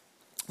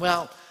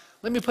 Well,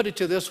 let me put it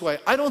to you this way.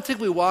 I don't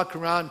think we walk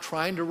around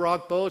trying to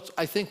rock boats.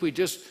 I think we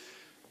just,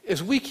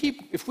 if we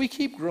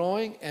keep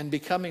growing and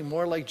becoming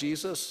more like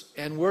Jesus,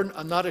 and we're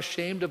not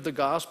ashamed of the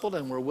gospel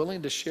and we're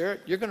willing to share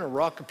it, you're going to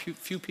rock a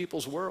few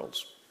people's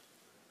worlds.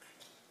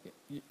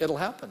 It'll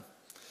happen.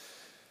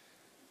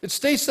 It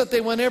states that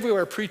they went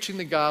everywhere preaching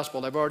the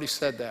gospel. I've already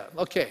said that.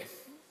 Okay.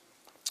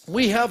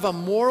 We have a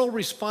moral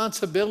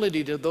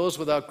responsibility to those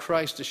without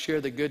Christ to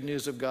share the good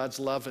news of God's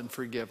love and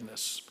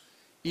forgiveness,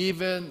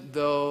 even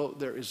though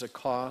there is a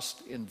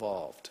cost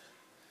involved.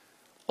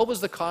 What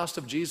was the cost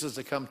of Jesus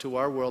to come to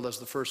our world as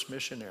the first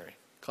missionary?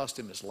 It cost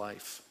him his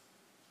life.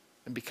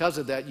 And because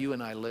of that, you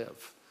and I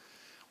live.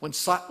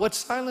 What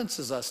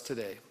silences us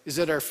today? Is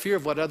it our fear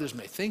of what others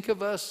may think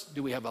of us?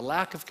 Do we have a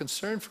lack of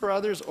concern for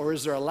others? Or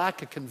is there a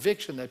lack of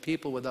conviction that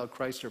people without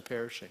Christ are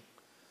perishing?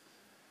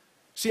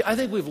 See, I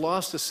think we've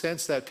lost the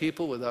sense that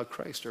people without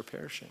Christ are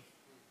perishing.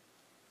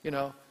 You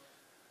know,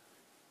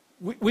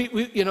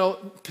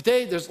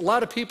 today there's a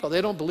lot of people,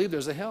 they don't believe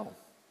there's a hell.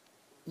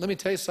 Let me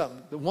tell you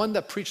something. The one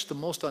that preached the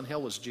most on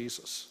hell was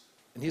Jesus.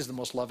 And he's the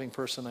most loving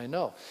person I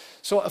know.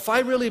 So if I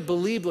really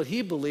believe what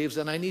he believes,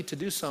 then I need to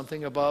do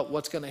something about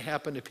what's going to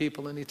happen to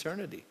people in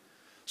eternity.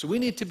 So we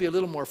need to be a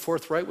little more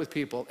forthright with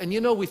people. And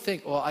you know, we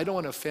think, well, I don't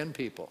want to offend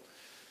people.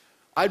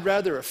 I'd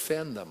rather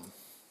offend them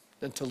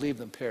than to leave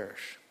them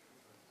perish.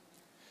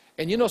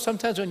 And you know,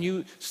 sometimes when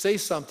you say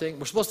something,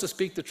 we're supposed to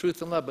speak the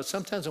truth in love, but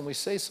sometimes when we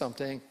say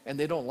something and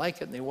they don't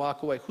like it and they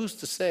walk away, who's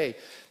to say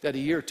that a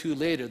year or two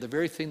later, the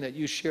very thing that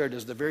you shared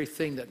is the very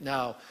thing that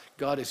now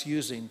God is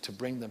using to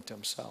bring them to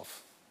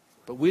himself?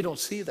 But we don't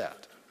see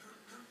that.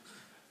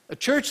 A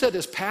church that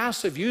is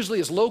passive usually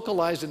is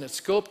localized in its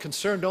scope,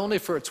 concerned only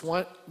for its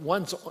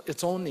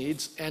own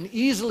needs, and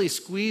easily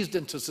squeezed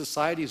into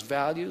society's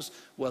values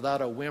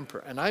without a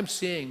whimper. And I'm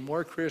seeing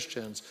more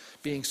Christians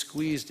being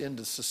squeezed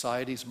into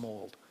society's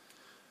mold.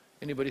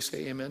 Anybody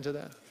say amen to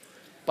that?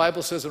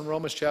 Bible says in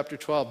Romans chapter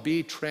 12,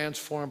 be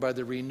transformed by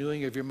the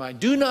renewing of your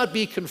mind. Do not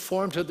be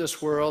conformed to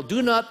this world.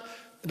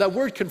 That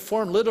word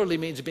conform literally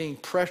means being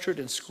pressured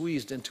and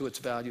squeezed into its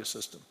value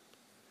system.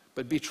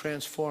 But be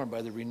transformed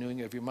by the renewing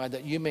of your mind,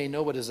 that you may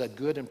know what is that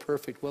good and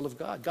perfect will of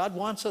God. God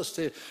wants us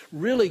to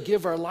really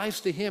give our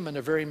lives to him in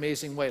a very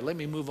amazing way. Let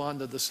me move on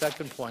to the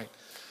second point.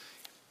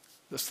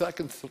 The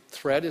second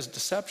thread is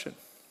deception.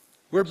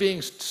 We're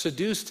being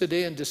seduced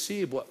today and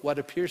deceived what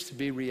appears to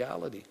be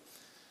reality.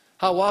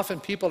 How often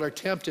people are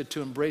tempted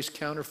to embrace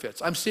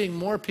counterfeits. I'm seeing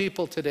more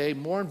people today,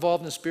 more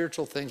involved in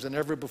spiritual things than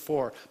ever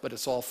before, but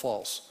it's all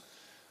false.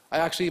 I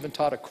actually even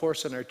taught a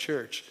course in our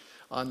church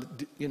on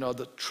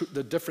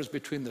the difference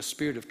between the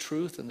spirit of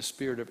truth and the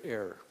spirit of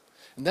error.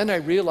 And then I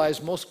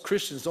realized most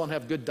Christians don't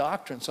have good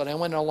doctrine, so I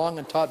went along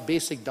and taught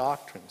basic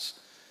doctrines.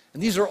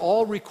 And these are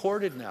all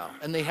recorded now,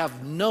 and they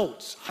have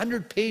notes,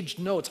 100-page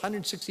notes,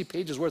 160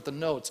 pages worth of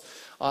notes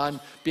on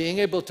being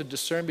able to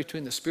discern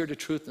between the spirit of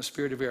truth and the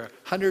spirit of error.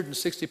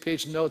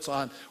 160-page notes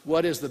on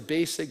what is the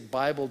basic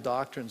Bible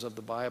doctrines of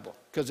the Bible.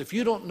 Because if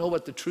you don't know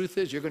what the truth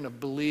is, you're going to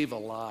believe a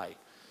lie.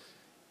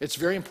 It's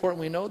very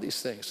important we know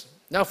these things.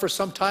 Now, for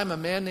some time, a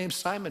man named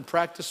Simon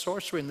practiced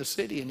sorcery in the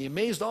city, and he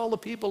amazed all the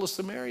people of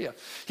Samaria.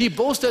 He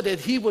boasted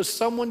that he was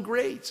someone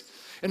great.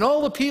 And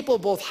all the people,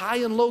 both high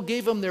and low,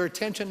 gave him their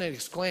attention and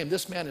exclaimed,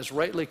 "This man is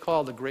rightly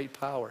called a great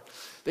power."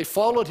 They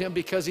followed him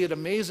because he had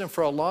amazed them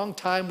for a long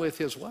time with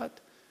his what?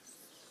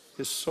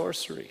 His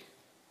sorcery.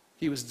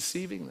 He was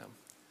deceiving them.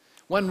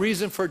 One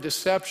reason for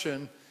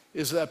deception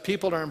is that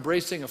people are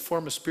embracing a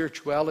form of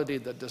spirituality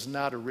that does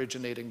not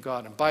originate in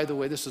God. And by the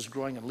way, this is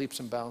growing in leaps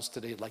and bounds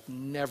today like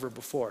never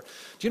before.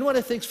 Do you know what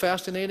I think is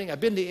fascinating?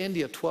 I've been to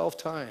India 12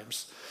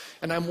 times,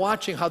 and I'm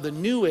watching how the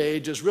new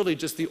age is really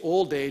just the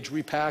old age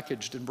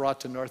repackaged and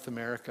brought to North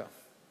America.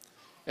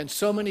 And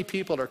so many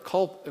people are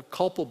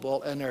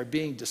culpable and are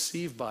being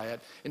deceived by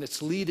it, and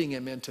it's leading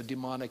them into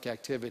demonic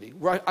activity.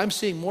 I'm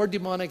seeing more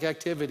demonic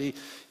activity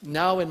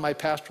now in my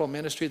pastoral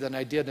ministry than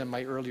I did in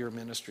my earlier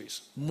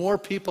ministries. More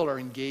people are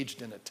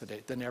engaged in it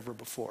today than ever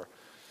before.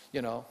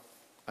 You know,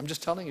 I'm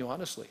just telling you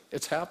honestly,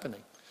 it's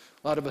happening.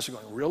 A lot of us are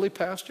going, "Really,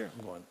 Pastor?"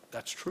 I'm going,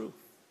 "That's true."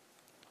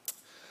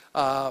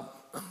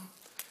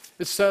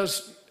 It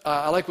says,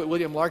 I like what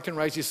William Larkin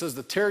writes. He says,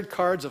 "The tarot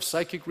cards of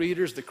psychic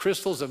readers, the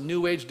crystals of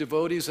New Age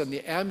devotees, and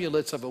the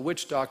amulets of a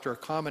witch doctor are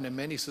common in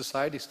many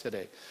societies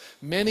today.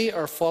 Many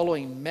are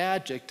following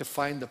magic to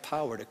find the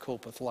power to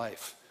cope with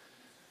life."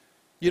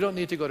 You don't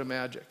need to go to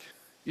magic.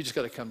 You just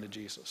got to come to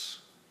Jesus.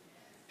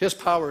 His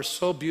power is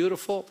so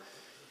beautiful.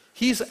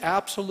 He's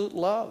absolute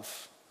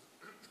love.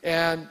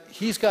 And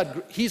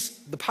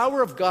the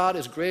power of God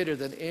is greater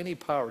than any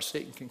power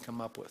Satan can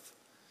come up with.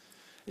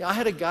 You know, I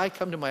had a guy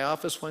come to my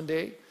office one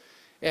day,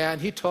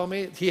 and he told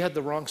me he had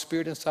the wrong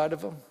spirit inside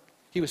of him.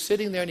 He was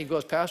sitting there and he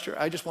goes, "Pastor,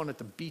 I just wanted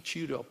to beat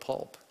you to a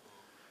pulp,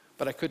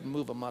 but I couldn't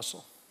move a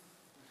muscle."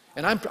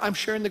 And I'm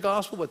sharing the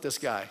gospel with this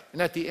guy.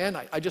 And at the end,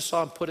 I just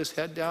saw him put his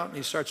head down and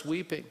he starts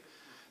weeping.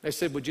 And I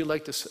said, "Would you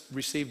like to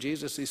receive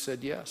Jesus?" He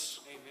said, "Yes."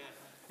 Amen.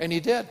 And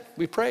he did.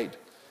 We prayed.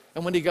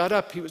 And when he got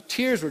up,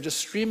 tears were just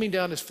streaming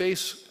down his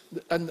face.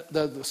 And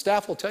the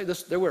staff will tell you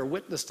this, they were a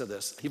witness to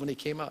this when he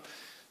came out.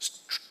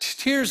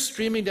 Tears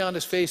streaming down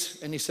his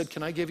face, and he said,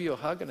 "Can I give you a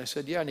hug?" And I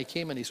said, "Yeah." And he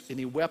came and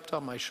he wept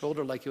on my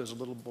shoulder like he was a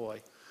little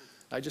boy.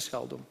 I just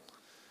held him.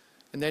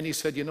 And then he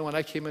said, "You know, when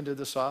I came into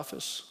this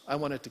office, I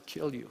wanted to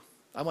kill you.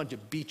 I wanted to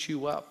beat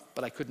you up,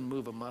 but I couldn't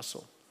move a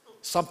muscle.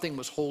 Something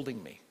was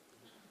holding me."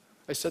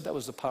 I said, "That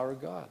was the power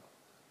of God.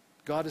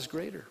 God is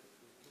greater.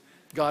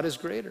 God is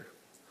greater."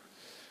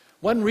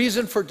 One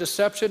reason for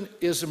deception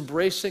is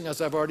embracing,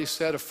 as I've already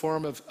said, a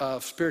form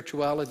of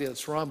spirituality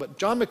that's wrong. But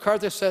John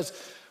MacArthur says,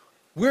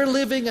 we're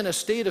living in a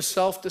state of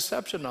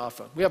self-deception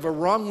often. We have a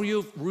wrong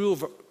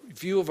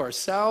view of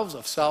ourselves,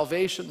 of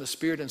salvation, the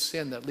spirit, and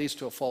sin that leads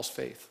to a false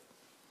faith.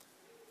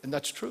 And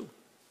that's true.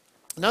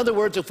 In other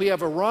words, if we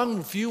have a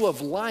wrong view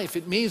of life,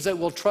 it means that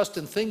we'll trust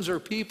in things or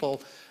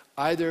people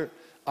either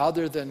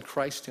other than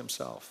Christ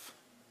himself.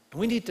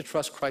 And we need to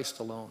trust Christ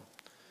alone.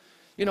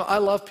 You know, I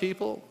love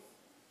people,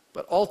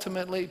 but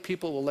ultimately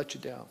people will let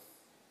you down.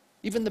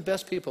 Even the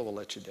best people will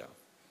let you down.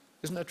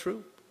 Isn't that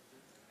true?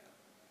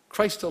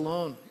 Christ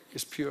alone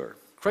is pure.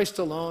 Christ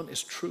alone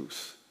is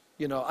truth.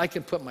 You know, I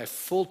can put my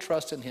full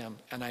trust in him,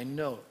 and I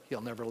know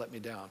he'll never let me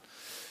down.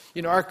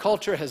 You know, our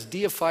culture has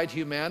deified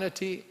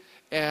humanity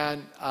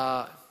and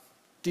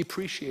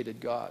depreciated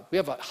God. We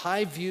have a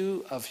high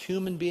view of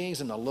human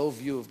beings and a low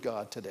view of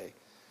God today.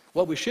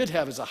 What we should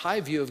have is a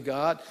high view of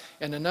God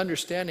and an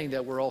understanding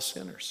that we're all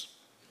sinners.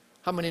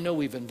 How many know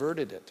we've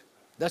inverted it?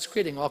 That's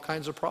creating all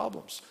kinds of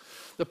problems.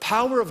 The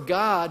power of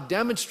God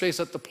demonstrates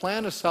that the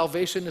plan of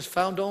salvation is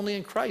found only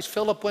in Christ.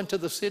 Philip went to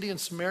the city in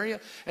Samaria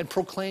and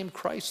proclaimed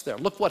Christ there.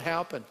 Look what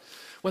happened.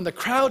 When the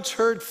crowds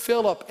heard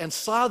Philip and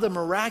saw the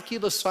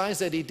miraculous signs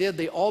that he did,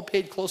 they all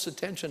paid close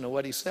attention to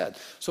what he said.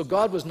 So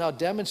God was now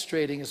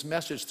demonstrating his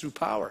message through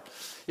power.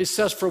 It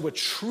says, "For with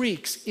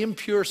shrieks,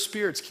 impure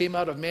spirits came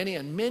out of many,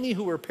 and many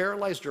who were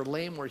paralyzed or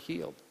lame were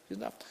healed."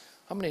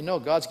 How many know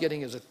God's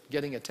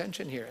getting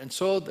attention here? And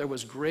so there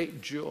was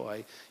great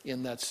joy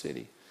in that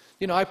city.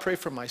 You know, I pray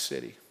for my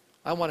city.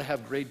 I want to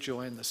have great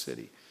joy in the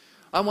city.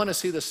 I want to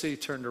see the city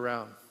turned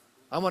around.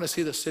 I want to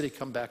see the city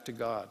come back to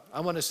God.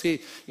 I want to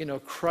see, you know,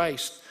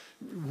 Christ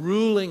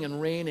ruling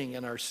and reigning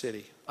in our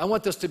city. I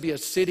want this to be a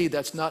city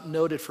that's not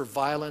noted for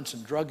violence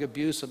and drug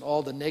abuse and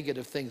all the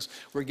negative things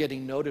we're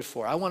getting noted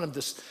for. I want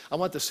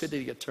the city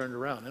to get turned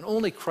around. And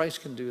only Christ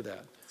can do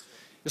that.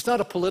 It's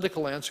not a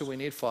political answer we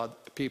need,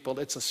 people.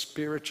 It's a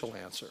spiritual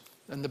answer.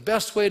 And the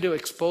best way to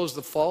expose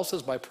the false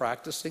is by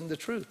practicing the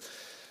truth.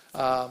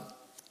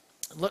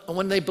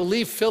 When they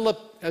believed Philip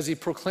as he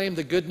proclaimed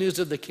the good news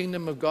of the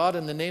kingdom of God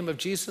in the name of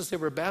Jesus, they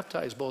were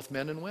baptized, both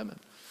men and women.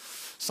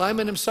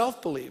 Simon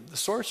himself believed, the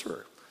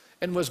sorcerer,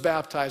 and was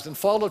baptized and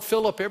followed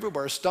Philip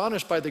everywhere,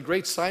 astonished by the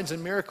great signs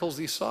and miracles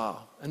he saw.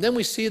 And then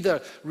we see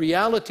the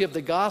reality of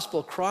the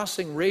gospel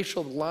crossing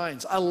racial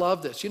lines. I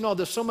love this. You know,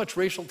 there's so much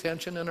racial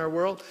tension in our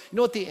world. You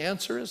know what the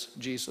answer is?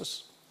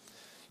 Jesus.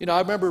 You know,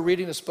 I remember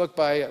reading this book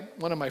by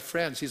one of my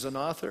friends. He's an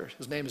author.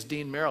 His name is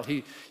Dean Merrill.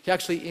 He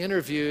actually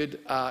interviewed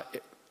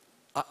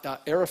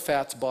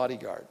Arafat's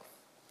bodyguard.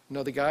 You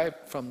know the guy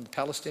from the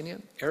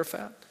Palestinian,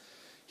 Arafat?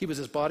 He was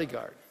his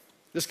bodyguard.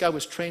 This guy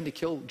was trained to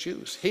kill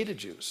Jews, hated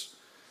Jews.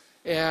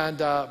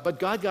 But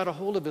God got a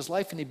hold of his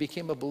life and he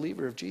became a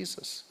believer of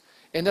Jesus.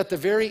 And at the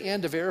very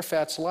end of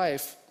Arafat's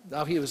life,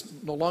 now he was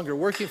no longer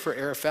working for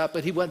Arafat,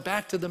 but he went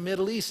back to the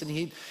Middle East and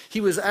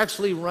he was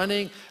actually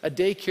running a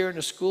daycare and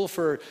a school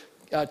for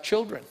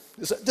children.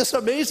 This is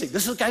amazing.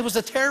 This guy was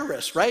a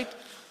terrorist, right?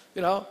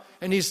 You know,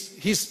 and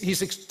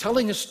he's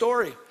telling his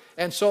story.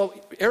 And so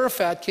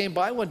Arafat came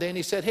by one day and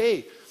he said,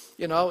 hey,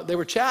 you know, they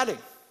were chatting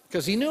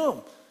because he knew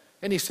him.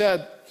 And he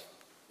said,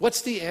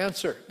 what's the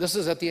answer? This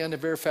is at the end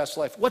of Arafat's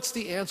life. What's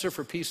the answer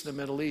for peace in the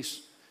Middle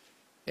East?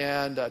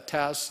 And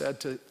Taz said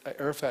to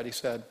Arafat, he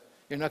said,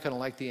 you're not going to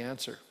like the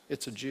answer.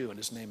 It's a Jew and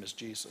his name is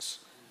Jesus.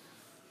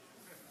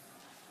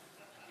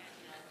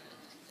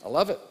 I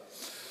love it.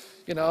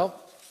 You know,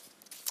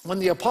 when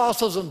the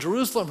apostles in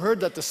Jerusalem heard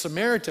that the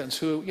Samaritans,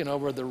 who, you know,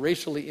 were the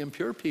racially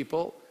impure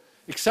people,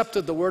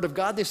 accepted the word of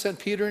God, they sent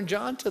Peter and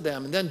John to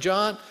them. And then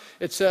John,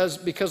 it says,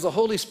 because the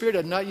Holy Spirit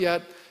had not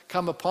yet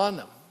come upon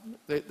them.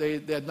 They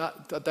had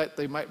not thought that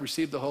they might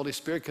receive the Holy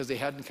Spirit because they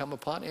hadn't come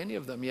upon any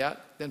of them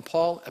yet. Then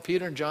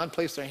Peter and John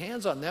placed their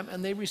hands on them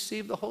and they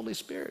received the Holy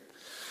Spirit.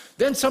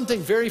 Then something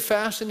very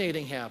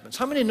fascinating happens.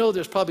 How many know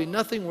there's probably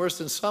nothing worse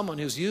than someone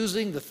who's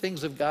using the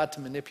things of God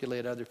to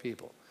manipulate other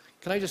people?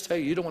 Can I just tell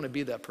you, you don't want to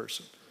be that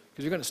person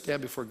because you're going to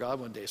stand before God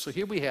one day. So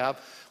here we have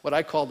what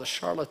I call the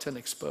charlatan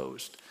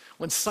exposed.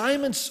 When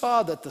Simon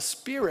saw that the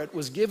Spirit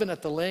was given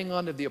at the laying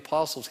on of the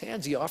apostles'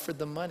 hands, he offered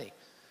them money.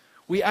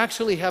 We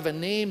actually have a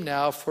name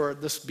now for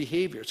this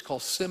behavior. It's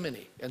called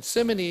simony. And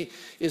simony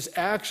is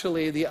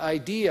actually the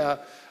idea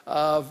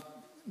of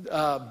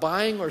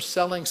buying or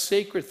selling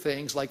sacred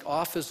things like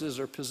offices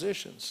or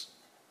positions.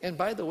 And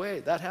by the way,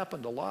 that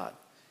happened a lot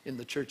in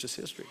the church's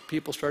history.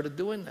 People started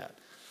doing that.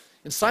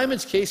 In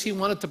Simon's case, he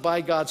wanted to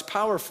buy God's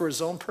power for his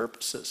own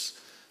purposes.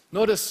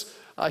 Notice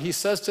he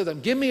says to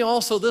them, give me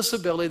also this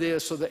ability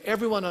so that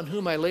everyone on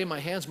whom I lay my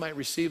hands might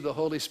receive the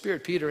Holy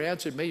Spirit. Peter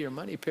answered, may your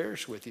money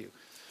perish with you,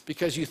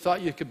 because you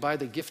thought you could buy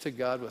the gift of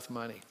God with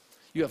money.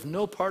 You have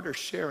no part or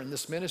share in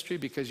this ministry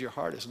because your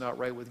heart is not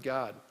right with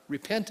God.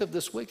 Repent of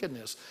this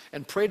wickedness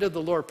and pray to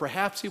the Lord.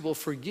 Perhaps he will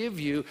forgive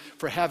you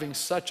for having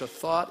such a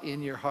thought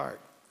in your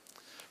heart.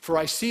 For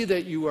I see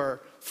that you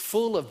are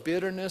full of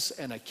bitterness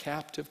and a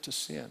captive to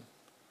sin.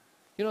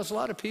 You know, it's a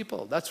lot of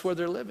people. That's where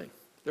they're living.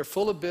 They're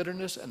full of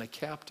bitterness and a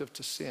captive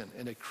to sin,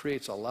 and it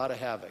creates a lot of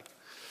havoc.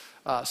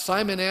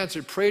 Simon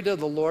answered, pray to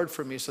the Lord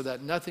for me so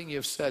that nothing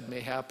you've said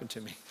may happen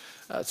to me.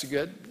 That's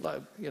good,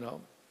 you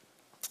know.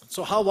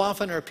 So how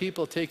often are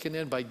people taken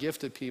in by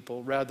gifted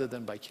people rather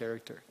than by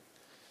character?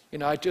 You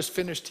know, I just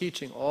finished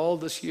teaching all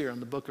this year on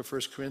the book of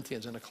 1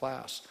 Corinthians in a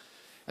class.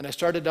 And I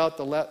started out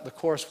the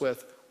course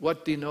with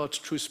what denotes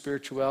true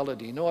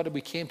spirituality. You know what?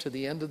 We came to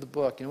the end of the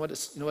book. You know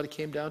what it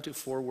came down to?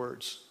 4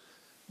 words.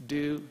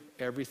 Do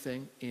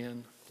everything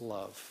in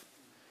love.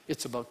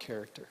 It's about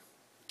character.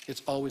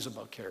 It's always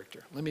about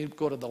character. Let me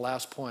go to the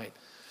last point.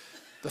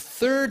 The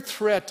third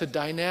threat to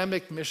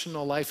dynamic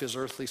missional life is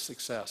earthly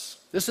success.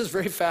 This is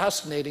very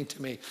fascinating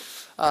to me.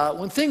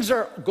 When things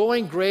are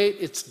going great,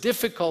 it's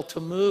difficult to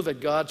move at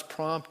God's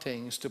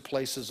promptings to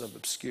places of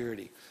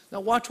obscurity.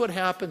 Now watch what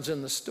happens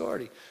in the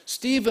story.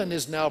 Stephen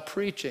is now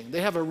preaching.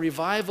 They have a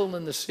revival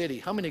in the city.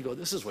 How many go,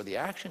 this is where the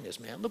action is,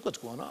 man. Look what's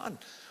going on.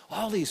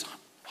 All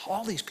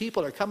these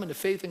people are coming to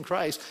faith in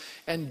Christ.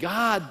 And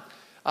God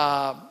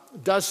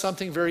does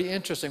something very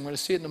interesting. We're going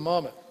to see it in a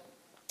moment.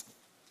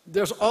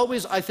 There's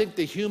always, I think,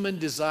 the human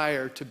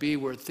desire to be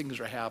where things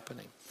are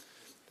happening.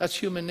 That's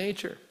human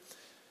nature.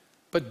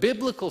 But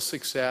biblical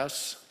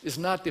success is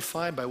not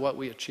defined by what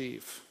we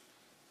achieve.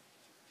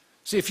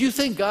 See, if you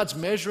think God's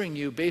measuring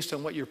you based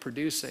on what you're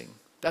producing,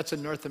 that's a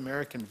North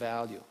American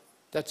value.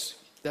 That's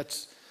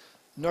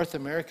North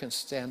American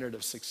standard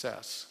of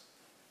success.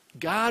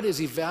 God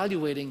is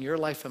evaluating your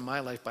life and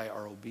my life by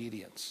our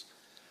obedience.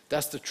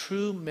 That's the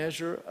true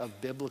measure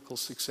of biblical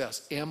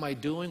success. Am I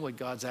doing what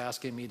God's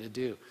asking me to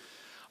do?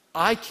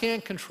 I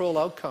can't control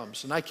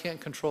outcomes and I can't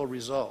control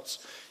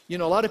results. You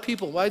know, a lot of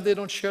people, why they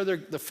don't share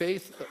the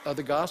faith of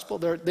the gospel?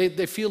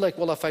 They feel like,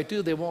 well, if I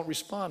do, they won't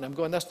respond. I'm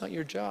going, that's not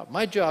your job.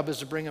 My job is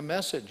to bring a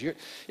message.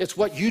 It's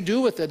what you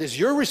do with it is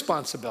your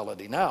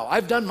responsibility. Now,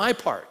 I've done my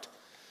part.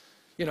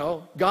 You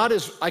know,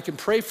 I can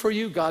pray for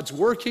you. God's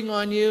working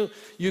on you.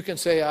 You can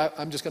say,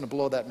 I'm just going to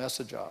blow that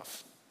message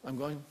off. I'm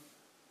going,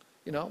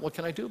 you know, what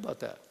can I do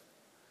about that?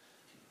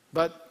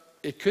 But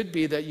it could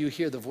be that you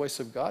hear the voice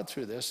of God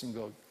through this and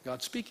go,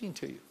 God's speaking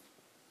to you.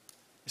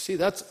 You see,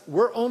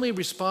 we're only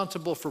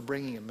responsible for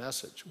bringing a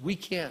message. We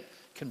can't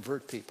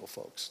convert people,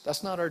 folks.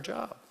 That's not our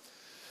job.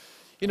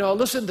 You know,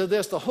 listen to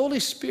this. The Holy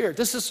Spirit,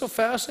 this is so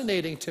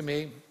fascinating to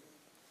me.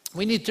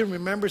 We need to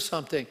remember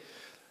something.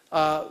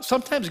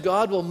 Sometimes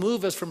God will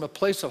move us from a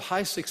place of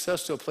high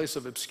success to a place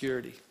of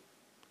obscurity.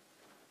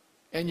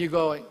 And you're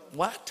going,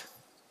 what?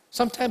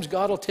 Sometimes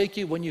God will take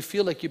you when you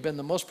feel like you've been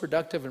the most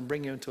productive and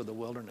bring you into the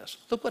wilderness.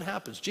 Look what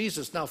happens.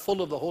 Jesus, now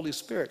full of the Holy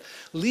Spirit,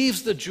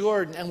 leaves the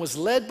Jordan and was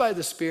led by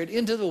the Spirit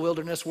into the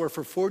wilderness where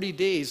for 40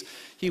 days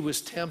he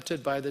was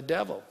tempted by the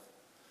devil.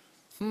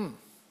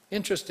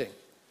 Interesting.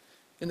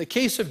 In the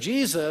case of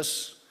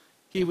Jesus,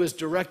 he was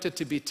directed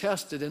to be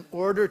tested in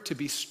order to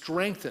be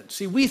strengthened.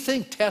 See, we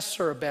think tests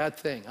are a bad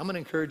thing. I'm going to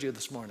encourage you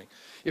this morning.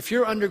 If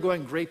you're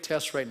undergoing great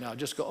tests right now,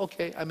 just go,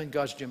 okay, I'm in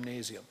God's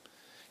gymnasium.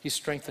 He's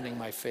strengthening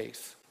my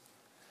faith.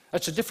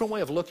 That's a different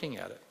way of looking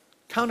at it.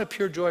 Count it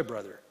pure joy,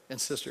 brother and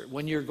sister,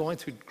 when you're going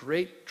through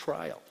great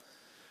trial.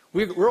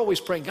 We're always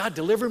praying, God,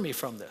 deliver me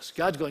from this.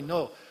 God's going,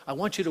 no, I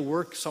want you to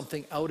work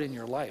something out in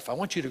your life. I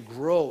want you to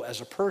grow as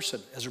a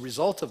person as a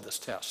result of this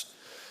test.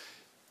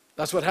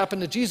 That's what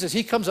happened to Jesus.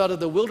 He comes out of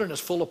the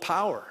wilderness full of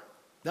power.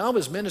 Now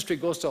his ministry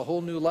goes to a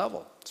whole new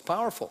level. It's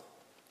powerful.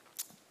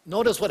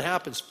 Notice what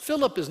happens.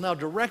 Philip is now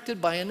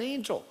directed by an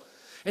angel.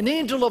 An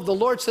angel of the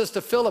Lord says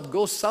to Philip,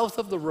 go south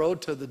of the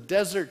road to the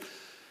desert,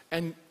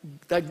 and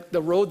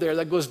the road there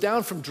that goes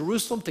down from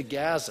Jerusalem to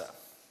Gaza.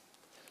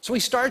 So he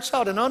starts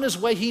out, and on his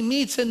way he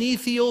meets an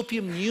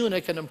Ethiopian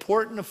eunuch, an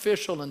important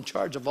official in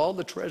charge of all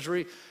the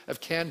treasury of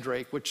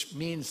Candrake, which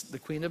means the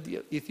queen of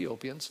the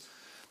Ethiopians.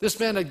 This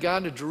man had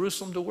gone to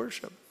Jerusalem to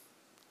worship.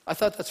 I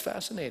thought that's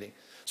fascinating.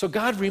 So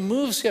God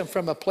removes him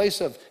from a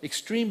place of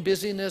extreme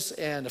busyness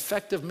and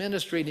effective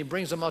ministry, and he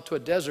brings him out to a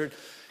desert.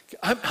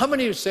 How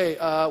many of you say,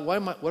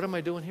 what am I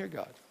doing here,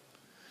 God?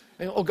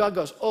 And God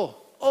goes,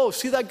 oh,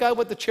 see that guy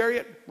with the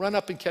chariot? Run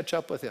up and catch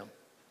up with him.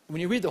 When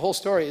you read the whole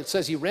story, it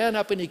says he ran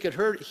up and he could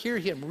hear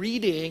him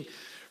reading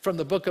from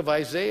the book of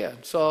Isaiah.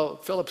 So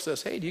Philip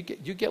says, hey, do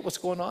you get what's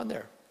going on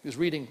there? He was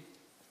reading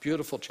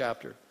beautiful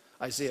chapter,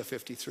 Isaiah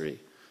 53.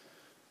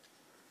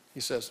 He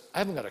says, I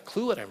haven't got a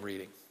clue what I'm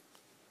reading.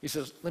 He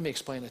says, let me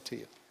explain it to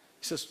you.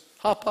 He says,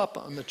 hop up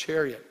on the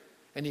chariot.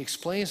 And he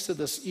explains to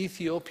this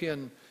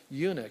Ethiopian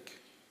eunuch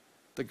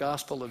the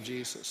gospel of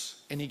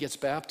Jesus. And he gets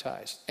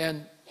baptized.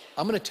 And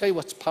I'm going to tell you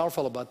what's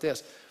powerful about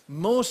this.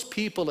 Most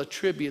people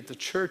attribute the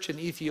church in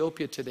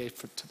Ethiopia today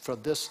for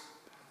this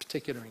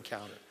particular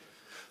encounter.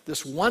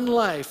 This one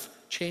life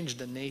changed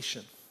a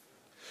nation.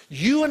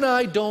 You and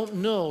I don't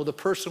know the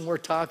person we're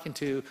talking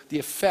to, the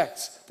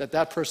effects that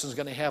that person is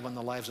going to have on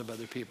the lives of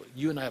other people.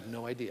 You and I have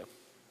no idea.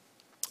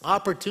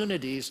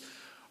 Opportunities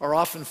are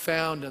often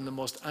found in the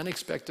most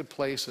unexpected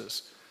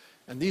places.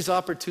 And these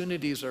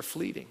opportunities are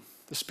fleeting.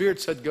 The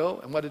Spirit said go,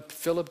 and what did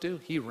Philip do?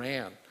 He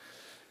ran.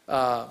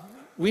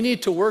 We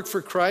need to work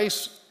for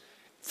Christ,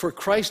 for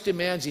Christ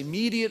demands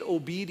immediate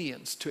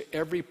obedience to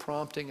every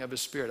prompting of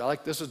his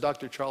Spirit. This is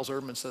Dr. Charles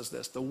Erdman says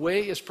this. The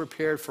way is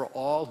prepared for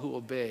all who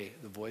obey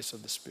the voice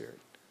of the Spirit.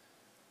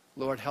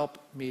 Lord, help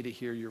me to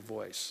hear your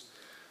voice.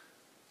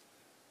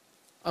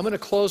 I'm going to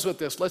close with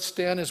this. Let's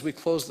stand as we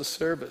close the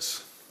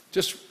service.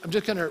 I'm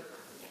just going to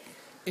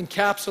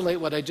encapsulate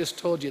what I just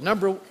told you.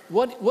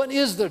 What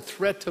is the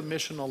threat to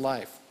missional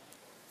life?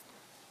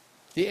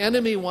 The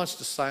enemy wants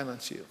to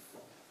silence you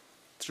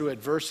through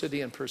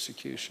adversity and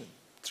persecution,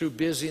 through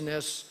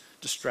busyness,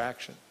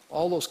 distraction,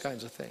 all those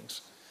kinds of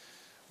things.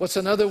 What's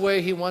another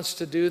way he wants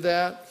to do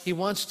that? He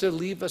wants to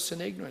leave us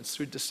in ignorance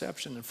through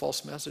deception and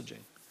false messaging.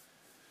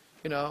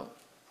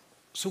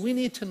 So we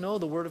need to know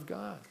the Word of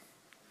God.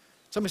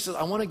 Somebody says,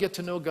 I want to get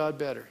to know God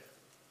better.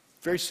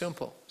 Very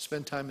simple.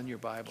 Spend time in your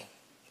Bible.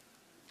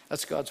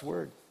 That's God's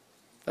Word.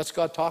 That's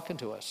God talking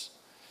to us.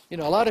 A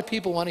lot of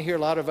people want to hear a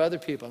lot of other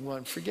people. I'm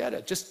going, forget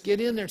it. Just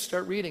get in there and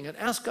start reading and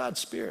ask God's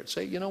Spirit.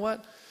 Say, you know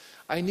what?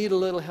 I need a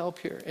little help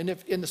here.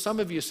 And some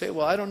of you say,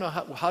 well, I don't know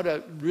how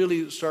to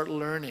really start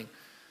learning.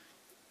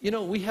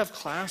 We have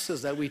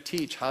classes that we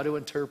teach how to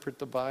interpret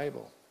the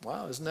Bible.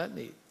 Wow, isn't that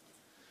neat?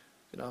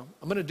 I'm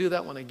going to do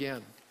that one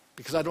again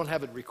because I don't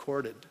have it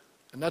recorded.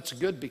 And that's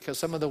good because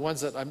some of the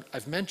ones that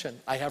I've mentioned,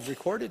 I have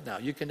recorded now.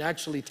 You can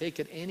actually take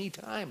it any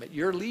time at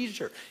your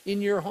leisure,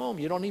 in your home.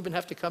 You don't even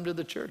have to come to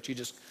the church. You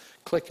just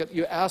click it.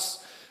 You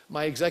ask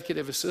my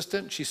executive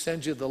assistant. She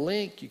sends you the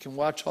link. You can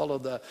watch all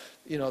of the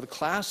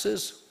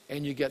classes,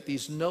 and you get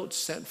these notes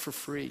sent for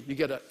free. You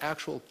get an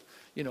actual,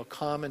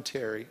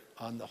 commentary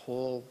on the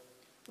whole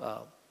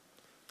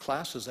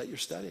classes that you're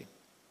studying.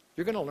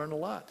 You're going to learn a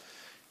lot.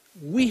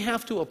 We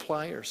have to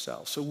apply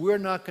ourselves, so we're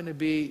not going to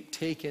be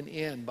taken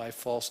in by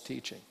false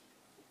teaching,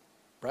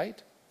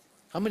 right?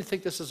 How many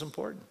think this is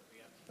important?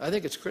 I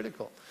think it's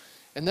critical.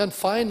 And then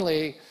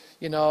finally,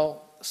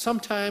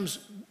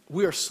 sometimes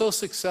we are so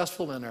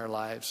successful in our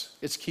lives,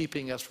 it's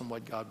keeping us from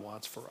what God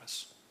wants for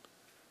us.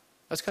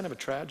 That's kind of a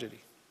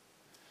tragedy.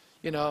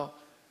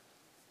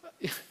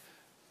 If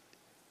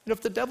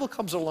the devil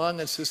comes along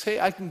and says, hey,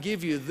 I can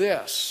give you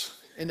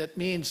this, and it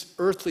means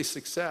earthly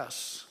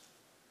success,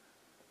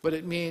 but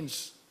it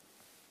means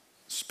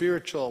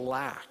spiritual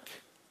lack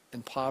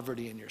and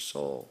poverty in your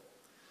soul.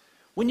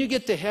 When you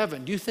get to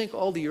heaven, do you think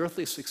all the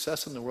earthly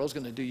success in the world is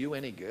going to do you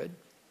any good?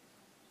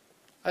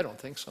 I don't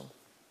think so.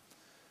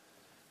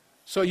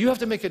 So you have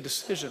to make a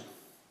decision. And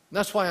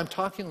that's why I'm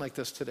talking like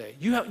this today.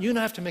 You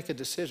have to make a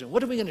decision.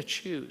 What are we going to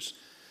choose?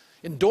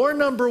 In door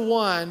number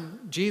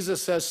 1,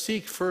 Jesus says,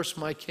 seek first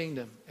my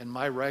kingdom and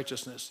my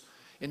righteousness.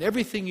 And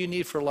everything you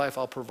need for life,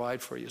 I'll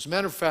provide for you. As a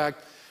matter of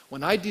fact,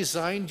 when I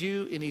designed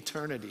you in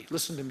eternity,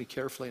 listen to me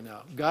carefully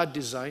now. God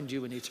designed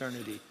you in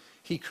eternity.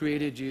 He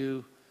created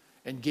you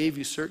and gave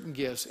you certain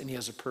gifts, and he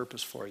has a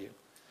purpose for you.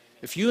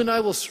 If you and I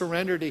will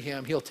surrender to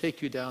him, he'll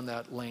take you down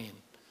that lane.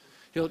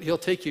 He'll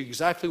take you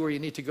exactly where you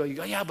need to go. You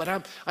go, yeah, but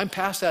I'm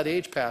past that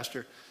age,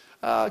 Pastor.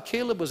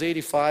 Caleb was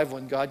 85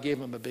 when God gave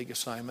him a big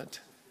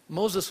assignment.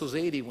 Moses was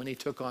 80 when he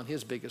took on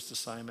his biggest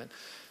assignment.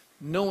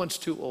 No one's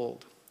too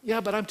old. Yeah,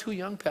 but I'm too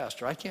young,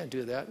 Pastor. I can't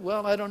do that.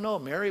 Well, I don't know.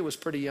 Mary was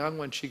pretty young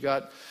when she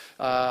got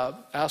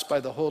asked by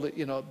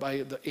by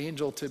the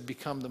angel to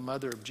become the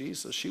mother of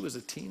Jesus. She was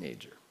a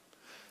teenager.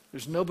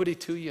 There's nobody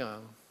too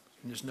young,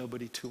 and there's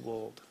nobody too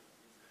old.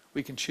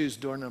 We can choose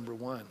door number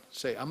 1.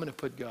 Say, I'm going to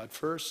put God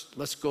first.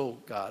 Let's go,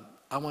 God.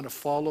 I want to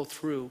follow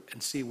through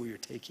and see where you're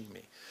taking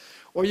me.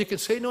 Or you can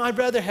say, no, I'd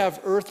rather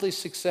have earthly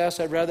success.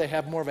 I'd rather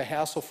have more of a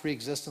hassle-free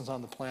existence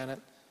on the planet.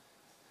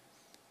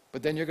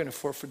 But then you're going to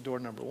forfeit door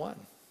number 1.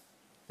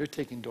 You're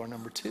taking door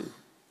number 2,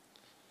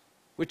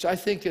 which I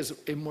think is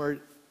a more,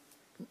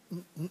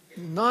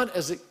 not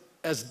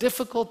as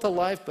difficult a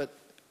life, but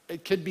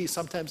it could be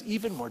sometimes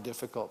even more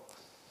difficult,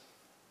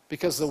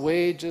 because the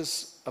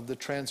wages of the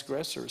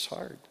transgressor is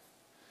hard.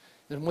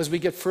 And as we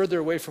get further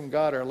away from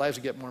God, our lives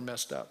get more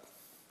messed up.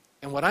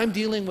 And what I'm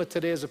dealing with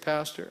today as a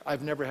pastor,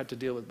 I've never had to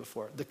deal with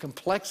before. The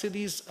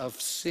complexities of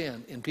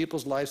sin in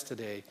people's lives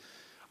today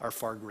are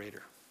far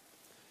greater.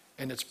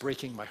 And it's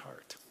breaking my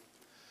heart.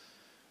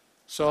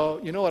 So,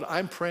 you know what?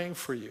 I'm praying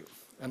for you,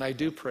 and I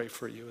do pray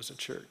for you as a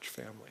church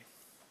family,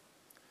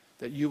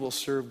 that you will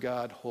serve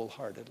God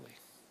wholeheartedly.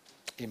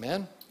 Amen?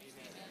 Amen.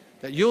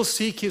 That you'll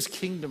seek his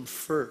kingdom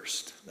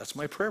first. That's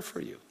my prayer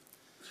for you.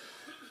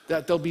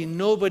 That there'll be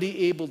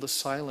nobody able to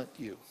silence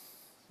you,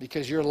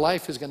 because your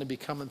life is going to be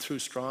coming through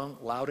strong,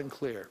 loud, and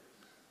clear.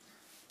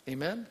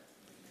 Amen?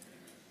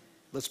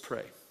 Let's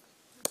pray.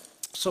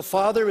 So,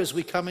 Father, as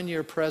we come into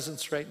your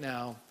presence right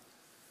now,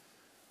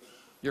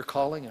 you're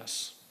calling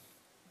us.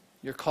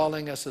 You're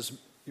calling us as,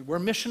 we're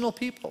missional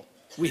people.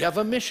 We have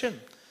a mission.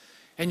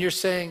 And you're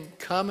saying,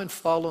 come and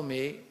follow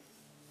me,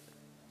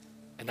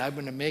 and I'm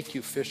going to make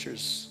you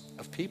fishers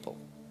of people.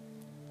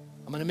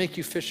 I'm going to make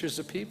you fishers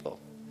of people.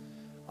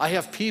 I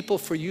have people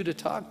for you to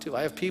talk to.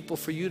 I have people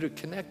for you to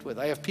connect with.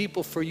 I have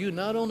people for you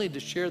not only to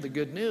share the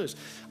good news,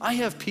 I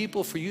have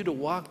people for you to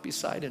walk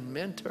beside and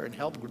mentor and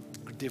help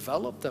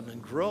develop them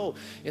and grow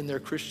in their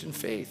Christian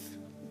faith.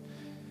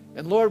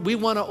 And Lord, we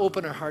want to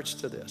open our hearts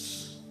to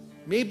this.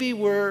 Maybe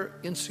we're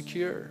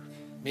insecure.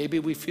 Maybe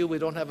we feel we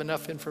don't have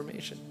enough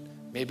information.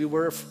 Maybe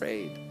we're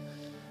afraid.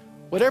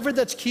 Whatever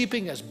that's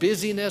keeping us,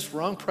 busyness,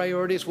 wrong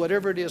priorities,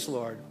 whatever it is,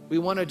 Lord, we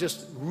want to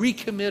just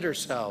recommit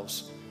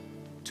ourselves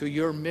to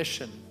your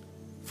mission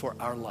for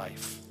our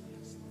life.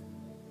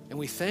 And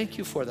we thank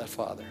you for that,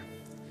 Father.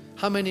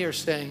 How many are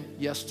saying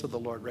yes to the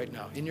Lord right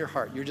now in your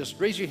heart? You're just,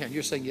 raise your hand.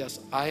 You're saying, yes,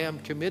 I am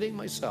committing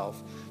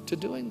myself to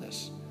doing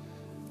this.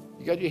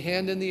 You got your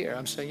hand in the air.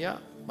 I'm saying, yeah.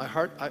 My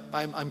heart,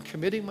 I'm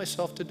committing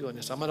myself to doing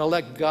this. I'm going to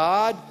let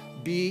God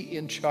be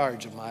in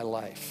charge of my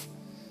life.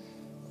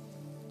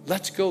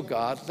 Let's go,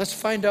 God. Let's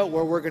find out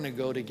where we're going to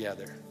go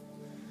together.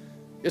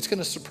 It's going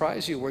to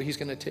surprise you where he's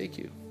going to take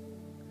you.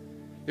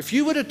 If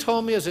you would have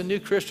told me as a new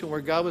Christian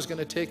where God was going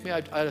to take me,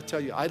 I'd tell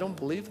you, I don't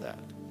believe that.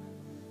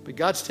 But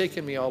God's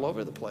taken me all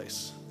over the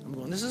place. I'm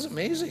going, this is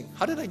amazing.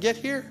 How did I get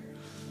here?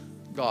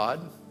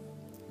 God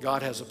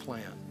has a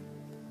plan.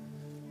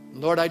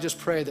 Lord, I just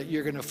pray that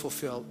you're going to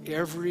fulfill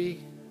every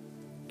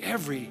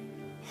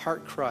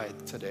heart cry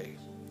today.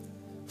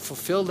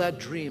 Fulfill that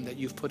dream that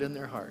you've put in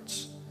their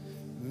hearts.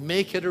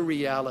 Make it a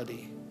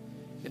reality.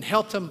 And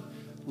help them,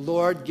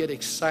 Lord, get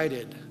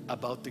excited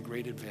about the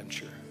great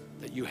adventure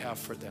that you have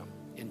for them.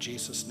 In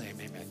Jesus' name,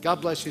 amen.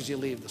 God bless you as you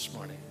leave this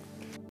morning.